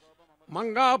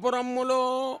 మంగాపురమ్ములో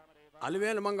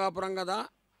అలివేలు మంగాపురం కదా,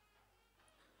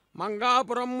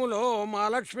 మంగాపురమ్ములో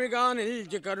మాలక్ష్మిగా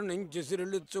నిలిచి కరుణించి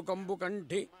సిరులిచ్చు కంబు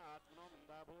కంఠి.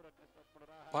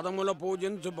 పదముల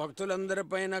పూజించు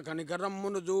భక్తులందరిపైన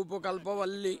కనికరమ్మును చూపు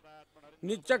కల్పవల్లి.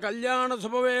 నిత్య కళ్యాణ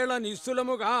శుభవేళ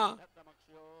నిస్తులముగా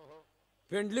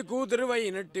పెండ్లి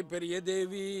కూతురువైనట్టి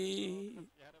పెరియదేవి.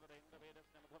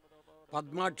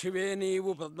 పద్మాక్షివే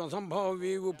నీవు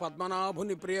పద్మసంభవీవు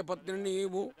పద్మనాభుని ప్రియపత్ని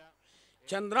నీవు.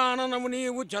 చంద్రాననము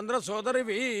నీవు చంద్ర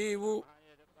సోదరివీవు.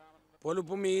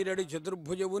 పొలుపు మీరడి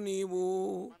చతుర్భుజవు నీవు.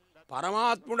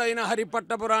 పరమాత్ముడైన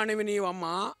హరిపట్టపురాణివి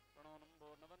నీవమ్మా.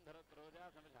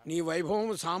 నీ వైభవం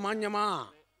సామాన్యమా?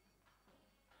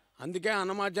 అందుకే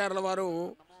అన్నమాచార్యుల వారు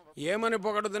ఏమని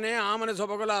పొగడుతూనే ఆమని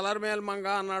సొబగుల అలర్మేల్మంగ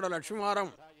అన్నాడు. లక్ష్మీవారం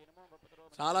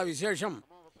చాలా విశేషం.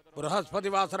 బృహస్పతి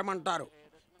వాసరం అంటారు,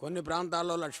 కొన్ని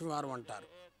ప్రాంతాల్లో లక్ష్మీవారం అంటారు.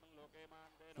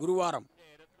 గురువారం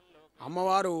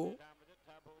అమ్మవారు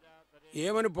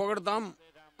ఏమని పొగడతాం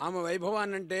ఆమె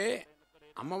వైభవాన్ని అంటే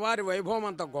అమ్మవారి వైభవం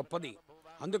అంత గొప్పది.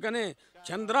 అందుకనే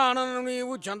చంద్రానను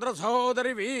నీవు చంద్ర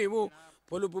సహోదరి వీవు.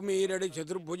 పొలుపు మీరడి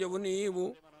చతుర్భుజవు నీవు.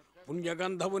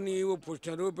 పుణ్యగంధవు నీవు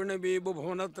పుష్ణరూపిణి వీవు.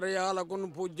 భువనత్రయాలకు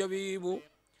పూజ్యవీవు.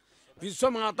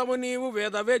 విశ్వమాతవు నీవు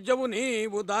వేదవేద్యవు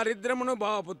నీవు. దారిద్ర్యమును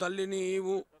బాపు తల్లి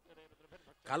నీవు.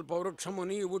 కల్పవృక్షము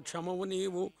నీవు క్షమవు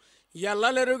నీవు.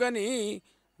 ఎల్లలెరుగని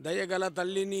దయగల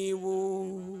తల్లి నీవు.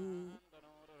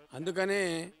 అందుకనే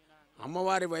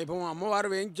అమ్మవారి వైభవం. అమ్మవారు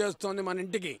ఏం చేస్తోంది మన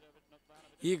ఇంటికి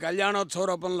ఈ కళ్యాణోత్సవ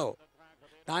రూపంలో?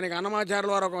 దానికి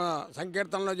అన్నమాచార్యుల వారు ఒక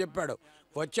సంకీర్తనలో చెప్పాడు.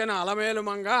 వచ్చిన అలమేలు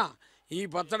మంగ ఈ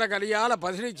పచ్చడ కలియాల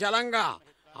పసిడి చలంగా.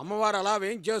 అమ్మవారు అలా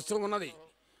వేయించేస్తూ ఉన్నది.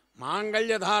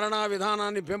 మాంగళ్య ధారణ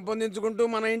విధానాన్ని పెంపొందించుకుంటూ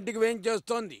మన ఇంటికి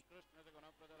వేయించేస్తోంది.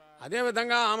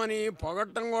 అదేవిధంగా ఆమెని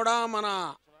పొగట్టం కూడా మన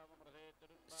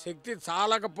శక్తి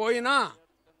చాలకపోయినా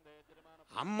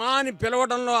అమ్మాని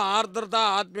పిలవడంలో ఆర్ద్రత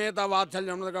ఆత్మీయత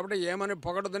వాత్సల్యం ఉన్నది. కాబట్టి ఏమని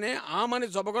పొగడుతూనే ఆమని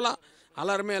సొబగుల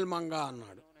అలర్మేల్మంగ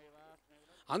అన్నాడు.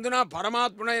 అందున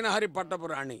పరమాత్ముడైన హరి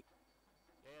పట్టపురాణి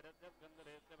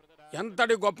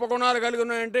ఎంతటి గొప్ప గుణాలు కలిగి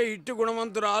ఉన్నాయంటే ఇట్టి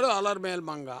గుణవంతురాలు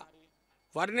అలర్మేల్మంగ.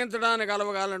 వర్ణించడానికి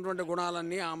కలవగాలన్నటువంటి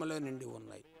గుణాలన్నీ ఆమెలో నిండి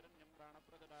ఉన్నాయి.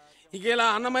 ఇక ఇలా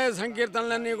అన్నమయ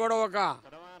సంకీర్తనలన్నీ కూడా ఒక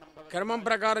క్రమం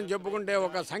ప్రకారం చెప్పుకుంటే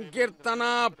ఒక సంకీర్తన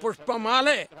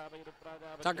పుష్పమాలే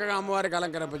చక్కగా అమ్మవారికి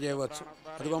అలంకరింపజేయవచ్చు.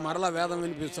 అదిగో మరలా వేదం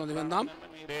వినిపిస్తుంది, విందాం.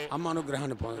 అమ్మ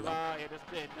అనుగ్రహాన్ని పొందుదాం.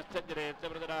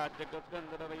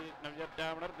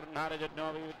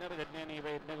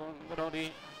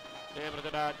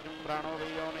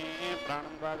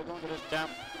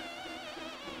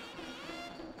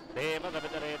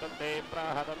 देवदवितरेतन्ते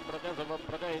प्राहतन्त्रच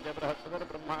शुभप्रजैत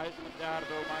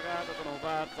बृहस्पतिर्ब्रह्मायुष्मत्यार्दो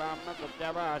मागाततनुपात्साम्न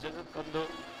प्रत्यावाशिषत्कन्धु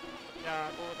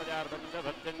कूतजार्दं च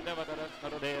सत्यं च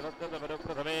वदरस्मरुदेवस्य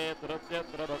तपरुप्रथमे तुरस्य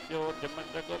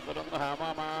तुरभस्योर्जन्मञ्चकुरुन्दः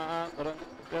मामा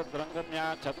तुरङ्गम्या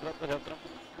छत्रत्वशस्त्रम्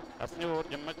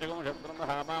अस्योर्जन्मञ्चकं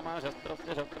शस्त्रन्दः मामा शस्त्रस्य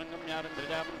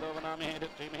शस्त्रङ्गम्यारिन्द्रजामन्दोवनामहे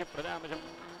श्रीमहि प्रजामशम्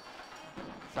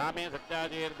सामे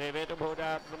सत्याचीर्देवे च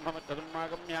भोजात्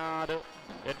ब्रह्ममच्छदुन्मागम्यात्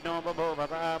यज्ञो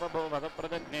बभूवता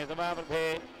प्रदग्ने सभावृधे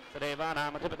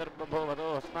सदैवानामधिपतिर्बभूवतो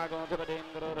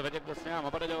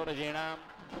अस्माकमधिपतीन्द्रोरभजग्स्यामपरजोरजीणाम्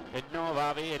यज्ञो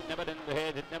वावि यज्ञपतिन्दुहे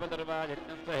यज्ञपतिर्वा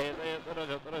यज्ञन्दहे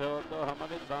तयसुरजोतरजोत्तोऽहम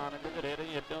विद्वान्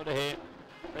यज्ञोदहे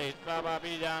तैष्वा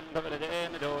वापीजान्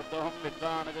भवरजेन जोतोऽहं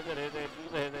विद्वान्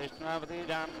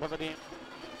जरेष्णावतीजान् भवति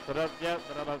सुरस्य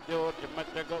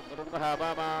सुरभस्योर्जिम्मच्चकुरुन्दः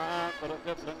वामा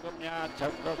कुरुस्य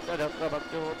शृङ्गम्याच्छस्त्रस्य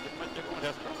शस्त्रभस्योर्जिम्मच्चकुं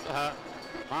शस्त्रन्दः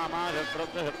मामा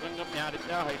शस्त्रस्य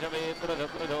शस्त्रङ्गम्यादित्या हैषवे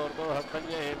सुरशस्त्रजोर्गो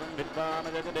हस्तञ्ज एवं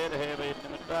विद्वान् जजरेदहे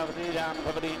वैद्यमित्रावतीजान्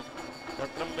भवति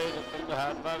शस्त्रं वै शस्त्रन्दः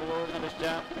स्वागोर्णविश्च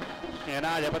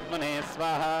स्नेनाय पद्मने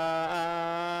स्वाहा।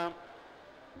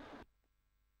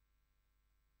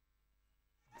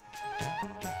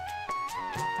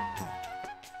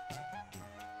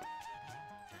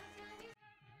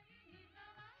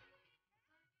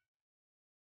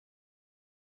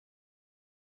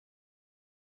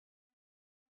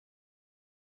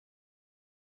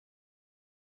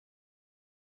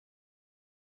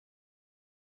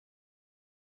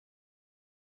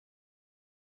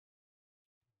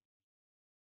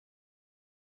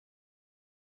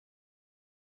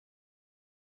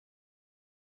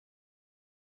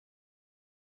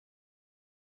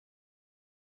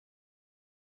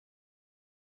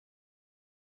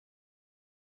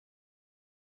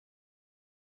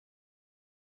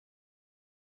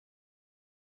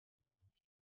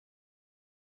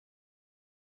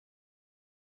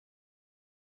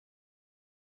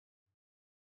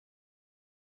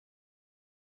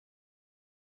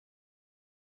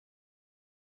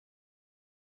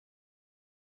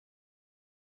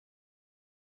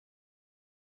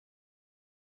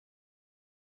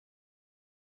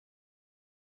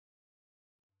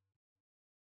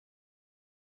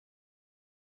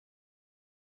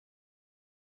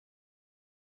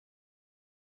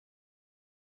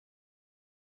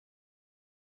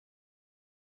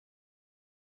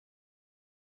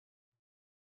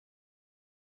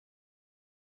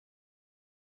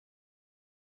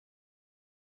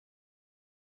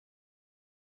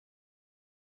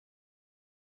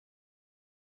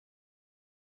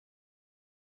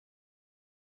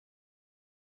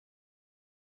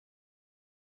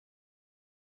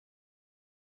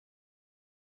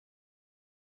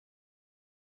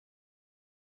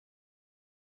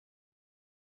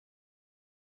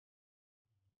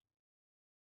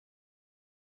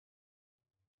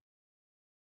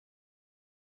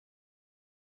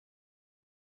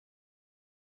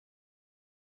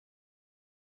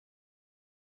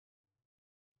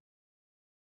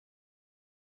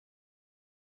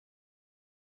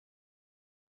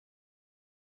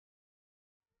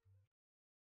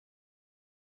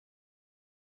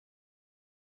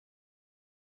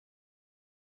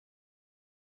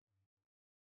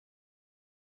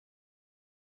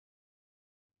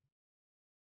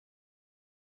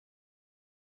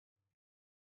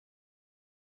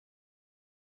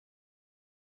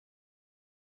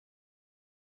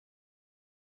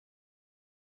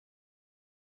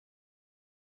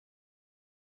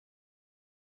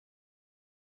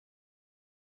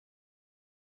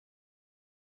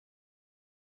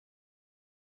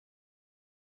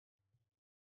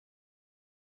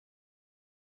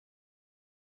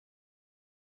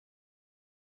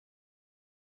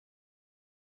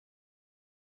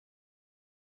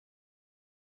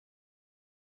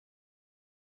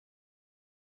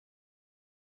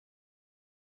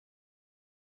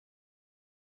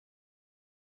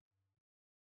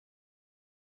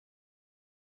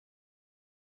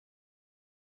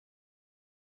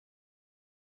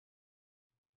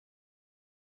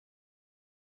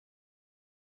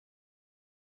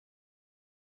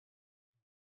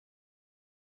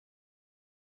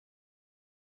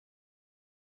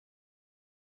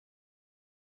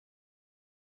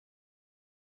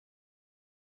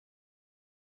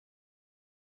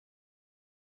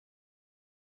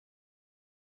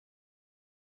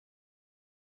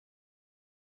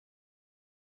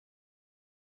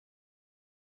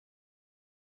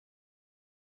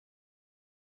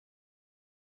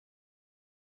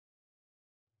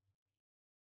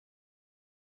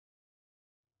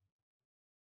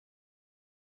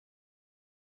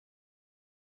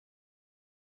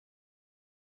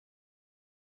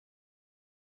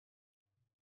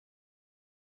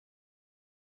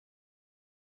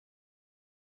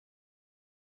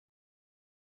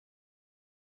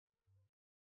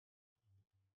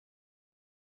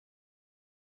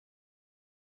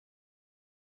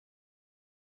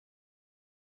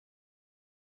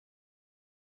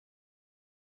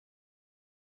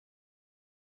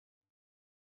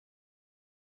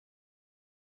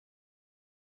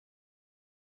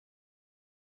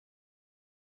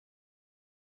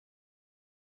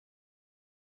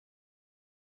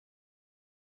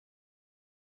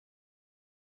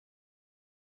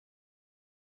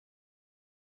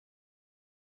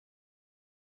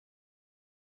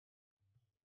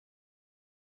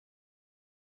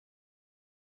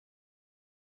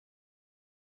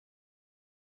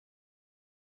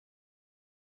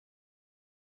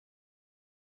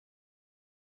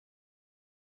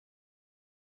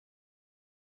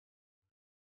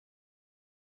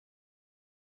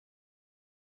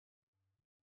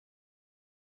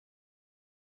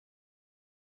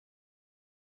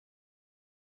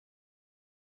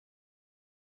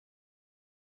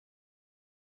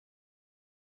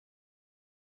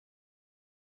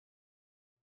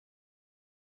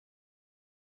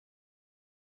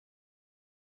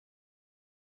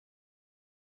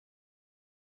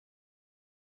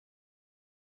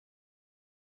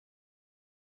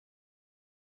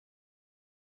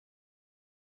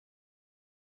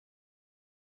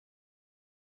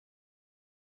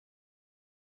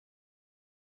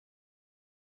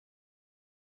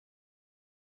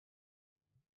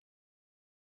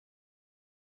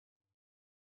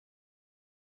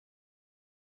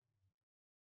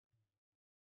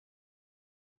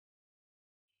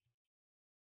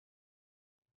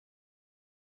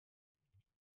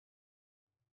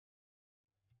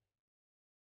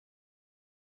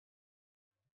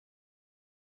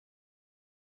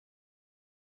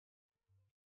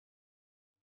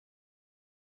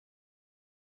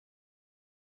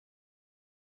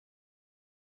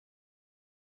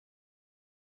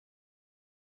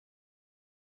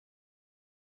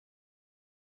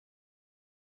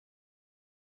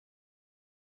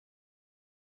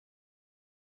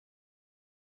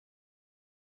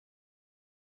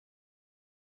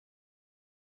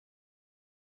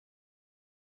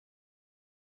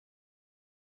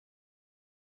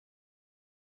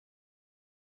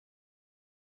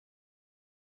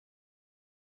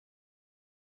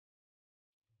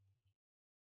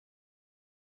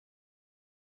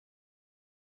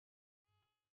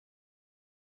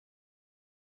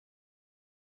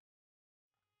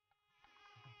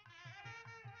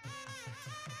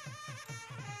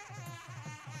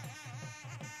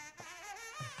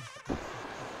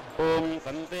 ఓం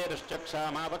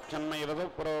సంతేరుశ్చక్షామావక్షన్మై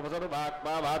వసుఃపురో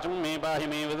వసుర్వాక్పా వాచం మే పాహి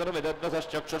మే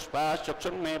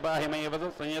వసుర్విదద్వసశ్చక్షుష్పాశ్చక్షుర్మే పాహి మే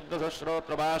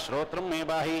వసుఃసంయద్వసశ్రోత్రపా శ్రోత్రం మే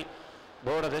పాహి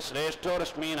ధోరధిశ్రేష్ఠో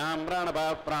రశ్మీనాం ప్రాణపా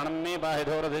ప్రాణం మే పాహి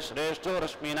ధోరధిశ్రేష్ఠో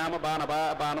రశ్మీనామ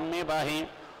పానం మే పాహి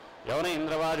యౌన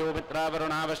ఇంద్రవాజో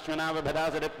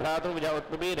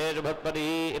మిత్రావరుణావశ్వినావభదాసరిభ్రాతృవిజౌత్పీరేషు భత్పదీ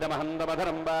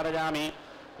ఇదమహంతమధరం పారయామి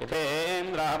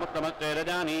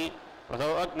యథేంద్రాముత్తమశ్చైరజాని ప్రసో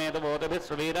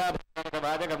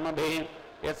అగ్నేతవోతభిస్సువీరాభవాజకర్మభిः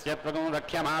यस्य त्वगं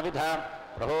रक्ष्यमाविधा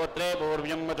प्रहोत्रे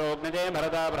पूर्व्यं वचोऽग्निजे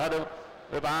भरता बृहद्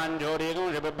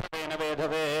विपाञ्जोरीगुंशबिभ्रेण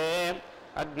वेधसे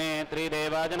अग्ने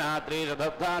त्रिदेवाजना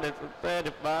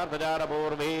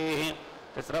त्रिशतद्धारिपार्थजारपूर्वीः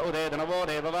तिस्र उदेतनवो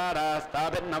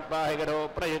देववारास्ताभिर्नपाहि गरो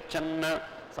प्रयुच्छन्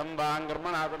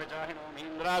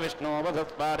संवाङ्गर्मणातुलिचाहिनो विष्णो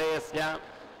वधस्पारेस्य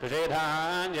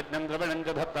तुषेधान् द्रविणं च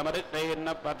धत्तमरित्रैर्न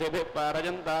पथिभिः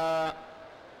पारजन्ता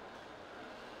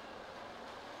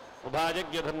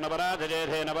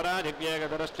उभाजिज्ञधर्नपराजयेधे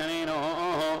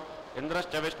नपराजिज्ञेकधरश्चनीनोः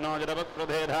इन्द्रश्च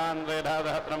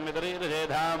विष्णोजरवक्रुधेधान्वेधादहत्रं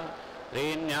विदरीरजेधाम्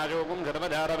त्रीन्याजोगुं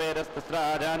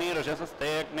शर्वजारवेदस्तिस्राजानीरुषसस्ते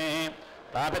अग्नेः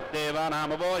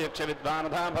ताभित्तेवानामवो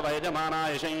यक्षविद्वानधा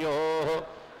भवयजमानाय संयोः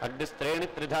अग्निस्त्रेणि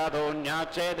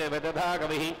त्रिधातोऽन्याक्षेते विदधा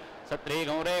कविः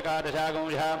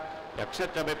सत्रीगौरेकादशागौंशः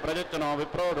यक्षश्च विप्रजुच्चनो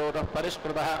विप्रोदोतः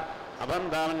परिष्कृतः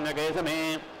अबन्धामन्यकेसमे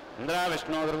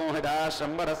इंद्राविष्णोदृगुहिता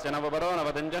शंबरस्य नवपरो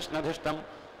नवदञ्जष्णधिष्ठं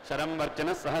शरं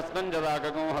वर्चिनः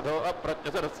सहस्रञ्जदाकगो हतो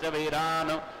अप्रत्यसरस्य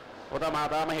वीरान् उत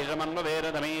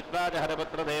मातामहिषमन्ववेरदमीत्वा च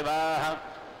हरपुत्रदेवाः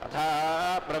अथा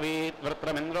ब्रवीत्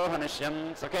वृत्रमिन्द्रो हनिष्यन्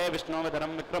सखे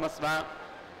विष्णोविधरं विक्रमस्व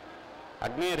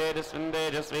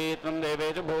अग्निरेजस्विन्देजस्वी त्वं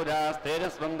देवेषु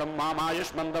भोजास्तेजस्वन्दं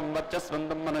मामायुष्मन्दं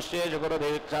वर्चस्वन्दं मनुष्येषु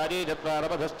गुरुदेक्षाजी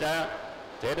चत्वारपथश्च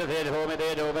तेजसेजोमि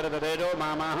तेजो विरततेजो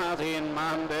मामाहासीन्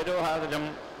माहं तेजोहासजम्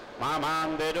मामां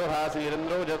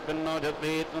तेजोहासीरिन्द्रो जत्पिन्नो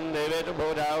जत्वी त्वं देवेषु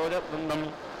भोजाओ जत्वन्दं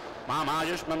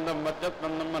मामायुष्मन्दं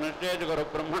वर्चस्वन्दं मनुष्येषु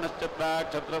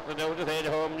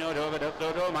गुरुब्रह्मणश्चत्वाक्षत्रजौजसेजहोम्योजो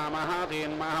विधत्सोजो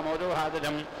मामाहासीन्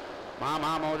माहमोजोहासजम्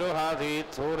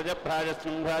मामामोजोहासीत्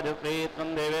सूर्यभ्राजस्वं भ्राजस्वी त्वं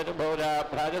देवेषु भोजा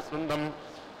भ्राजस्वन्दं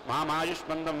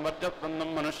मामायुष्मन्दं वर्चस्वन्दं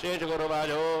मनुष्येषु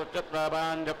गुरुवाजो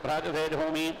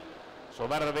चत्वापाञ्जभ्राजसेजहोमि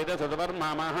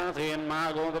सुवर्विदसुवर्मामाहासीन्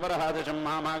मागोदवरहादिशं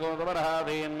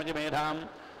मामागोदवरहासीन् मयि मेधां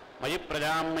मयि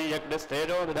प्रजां मयि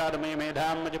यज्ञस्तेजो दधातु मयि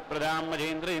मेधां मयि प्रजां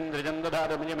मयीन्द्रिन्द्रिजं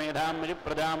दधातु मयि मेधां मयि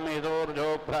प्रजां मयिदोर्जो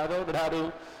भ्रातो दधातु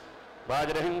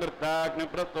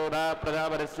वाजरहिङ्गृत्ताग्निप्रस्तोदा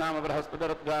प्रजापरिस्नाम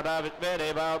बृहस्पतिरुद्गादा विश्वे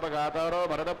देवापगातारो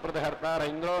भरतप्रतिहर्तार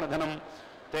इन्द्रो निधनं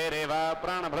ते रेवा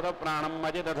प्राणभृतप्राणं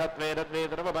मयि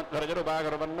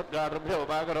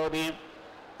दधत्वेदत्वेदर्वमध्वरजरुपाकरोन्मुद्गातृभ्योपाकरोति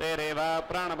ते रेवा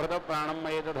प्राणभृतप्राणं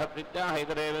मयि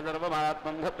दधत्वित्याहैतरेव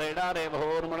सर्वमात्मं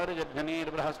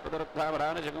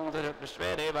धत्तैडारेवहोर्मणरिजध्वनीर्बृहस्पतिरुत्थावरानशकंसजत् विश्वे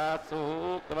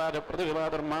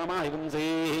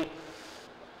देवास्सूक्तवाचप्रतिभाधर्मामाहिगुंसीः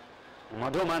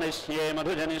मधुमनिष्ये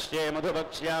मधुजनिष्ये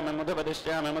मधुभक्ष्यामि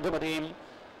मधुपदिष्यामि मधुमतीं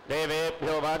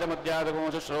देवेभ्यो वाचमुद्यातगो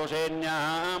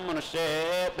शुश्रूषेण्यां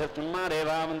मनुष्येभ्यस्मा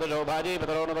देवावन्दजो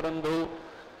भाजीपतरो न वदन्तु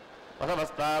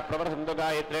वसवस्ता प्रवर्धन्तु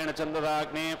गायत्रेण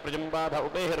छन्दसाग्ने प्रजम्बाध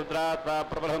उपेहि रुद्रात्वा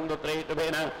प्रवर्धन्तु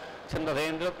त्रैटुभेन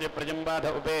छन्दसेन्द्रत्य प्रजम्बाध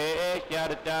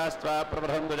उपेह्यादित्यास्त्वा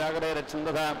प्रवर्धन्तु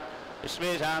जागरेरच्छन्दसा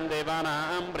विश्वेशां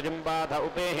देवानां प्रजम्बाध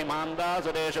उपेहि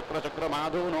मान्दासुरेषु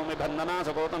प्रशुक्रमाधूनोमि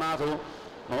बन्धनासु कोतनासु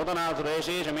नूतनासु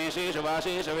रेशीषु मेषीषु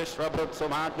वाशीषु विश्वभृत्सु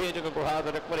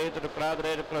माध्वीचुकुहासु चक्वरेषु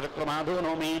शुक्राद्रेषु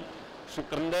प्रशुक्रमाधूनोमि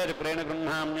शुक्रन्दे शुक्रेण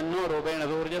गृह्णाम्यन्नो रूपेण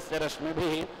सूर्यस्य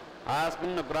रश्मिभिः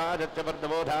आस्मिन्नुग्राजच्च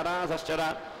पर्दवोधारासश्चर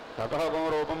ततः गो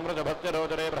रूपं व्रजभस्य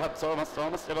रोचरे बृहत्सोमः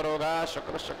सोमस्य परोगाः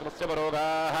शुक्रस्य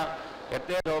परोगाः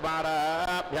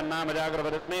यत्येधोमाराभ्यन्नाम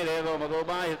जागृपरित्मे देवो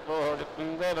मधोपाहित्वोः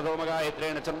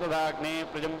चित्तुङ्गेवधोमगायत्रेण छन्दसाग्ने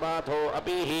प्रजम्बाथो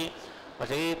अपीः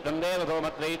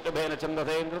वशीत्तन्देवधोमत्रैष्टभेन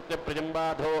छन्दसेन्द्रत्य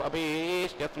प्रजम्बाथो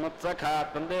अपीश्यस्मत्सखा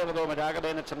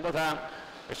तन्देवधोमजागरेण छन्दसा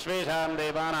विश्वेशां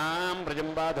देवानां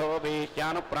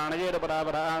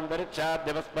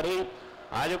प्रजम्बाधोऽपीह्यानुप्राणयेरपरापरान्तरिक्षाद्यवस्परि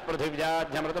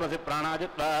आयुपृथिव्याध्यमृतमसि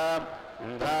प्राणाजित्वा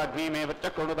इन्द्राग्निमे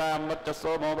वच्चकृणुतां वच्चः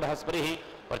सोमो बृहस्पतिः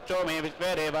वच्चो मे विश्वे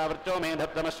देवा वच्चो मे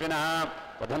धत्तमश्विनः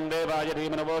वधं देवाय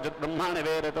धीमनवोचत् ब्रह्माणि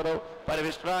वेदतरो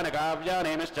परिविश्वानि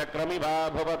काव्यानि निश्चक्रमिवा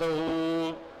भवतु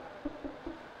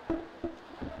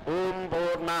ॐ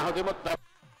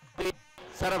पूर्णाहुतिमुत्तरति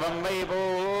सर्वं वै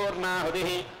पूर्णाहुतिः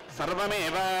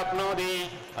सर्वमेवाप्नोति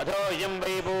अथोऽयं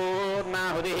वै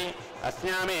पूर्णाहुतिः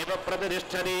अस्यामेव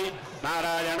प्रतिष्ठति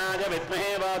नारायणाय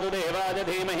विद्महे वासुदेवाय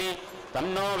धीमहि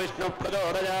तन्नो विष्णु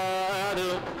प्रचोदयात्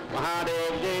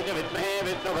महादेव्यै च विद्महे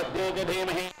विष्णुभद्रै च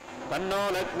धीमहि तन्नो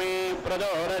लक्ष्मी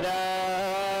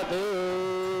प्रचोदयात्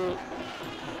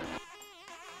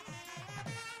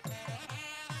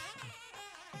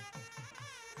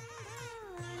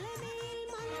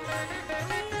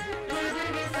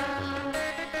अलमेल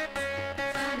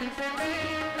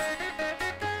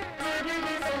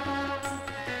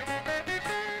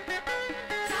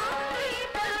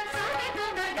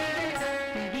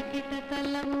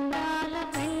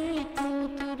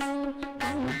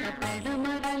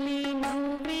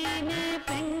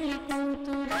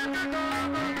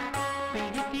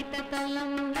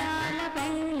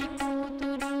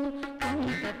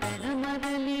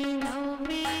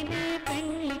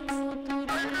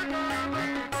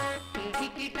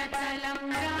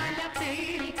తలంబ్రాల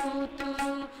పెళ్లి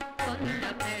కూతురు కొండ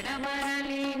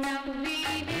పెడమరలి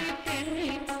నవ్వీది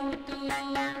పెళ్లి కూతురు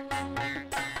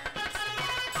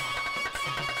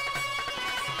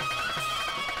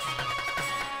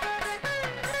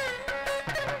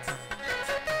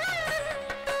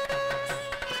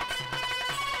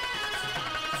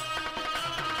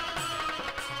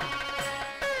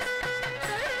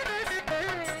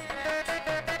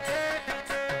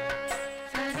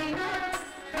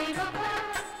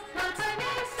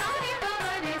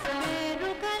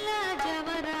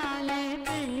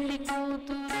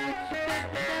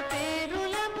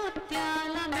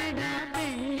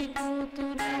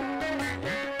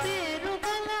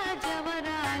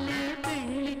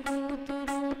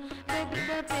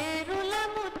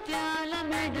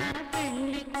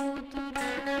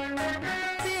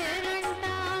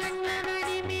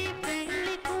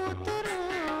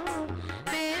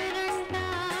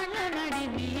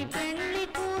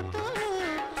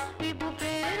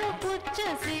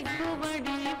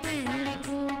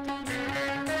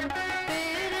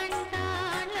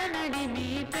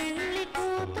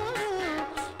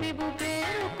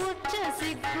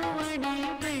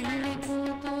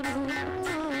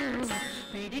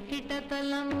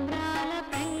తలంబ్రాల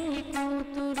పెళ్లి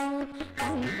కూతురు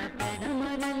కొండ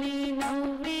పెడమరలి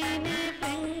నవ్వీనే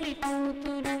పెళ్లి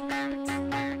కూతురు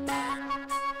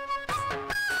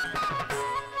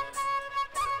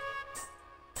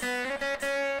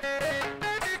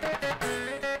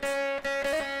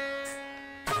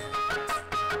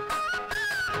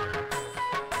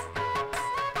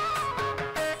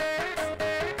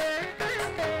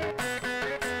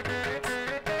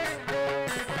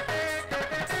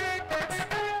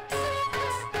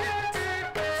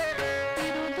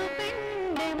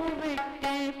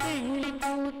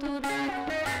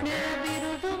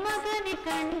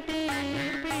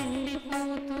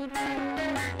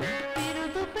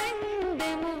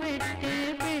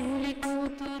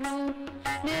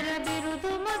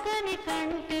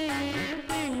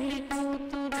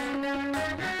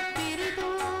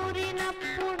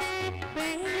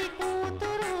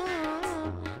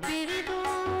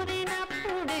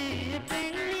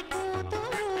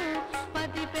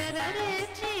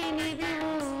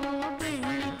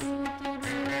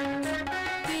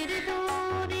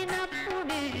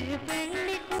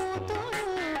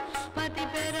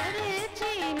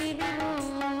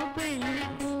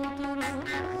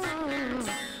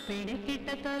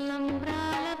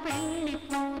తలంబ్రాల పెళ్లి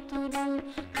కూతురు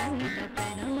కొండ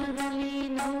పెడమరలి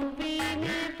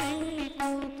నవ్వీనే పెళ్లి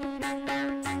కూతురు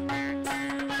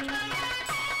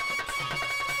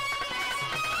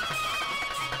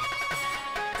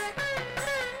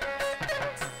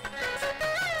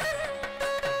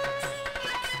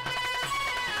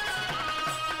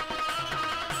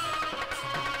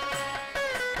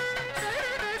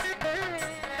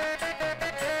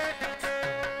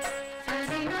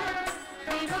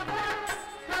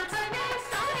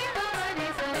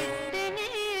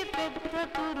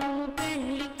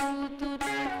పెళ్లి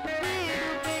కూతురు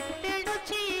పేరు పెట్టెడు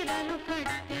చీరలు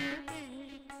కట్టి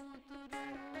పెళ్లి కూతురు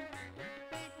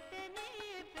పెట్టెనే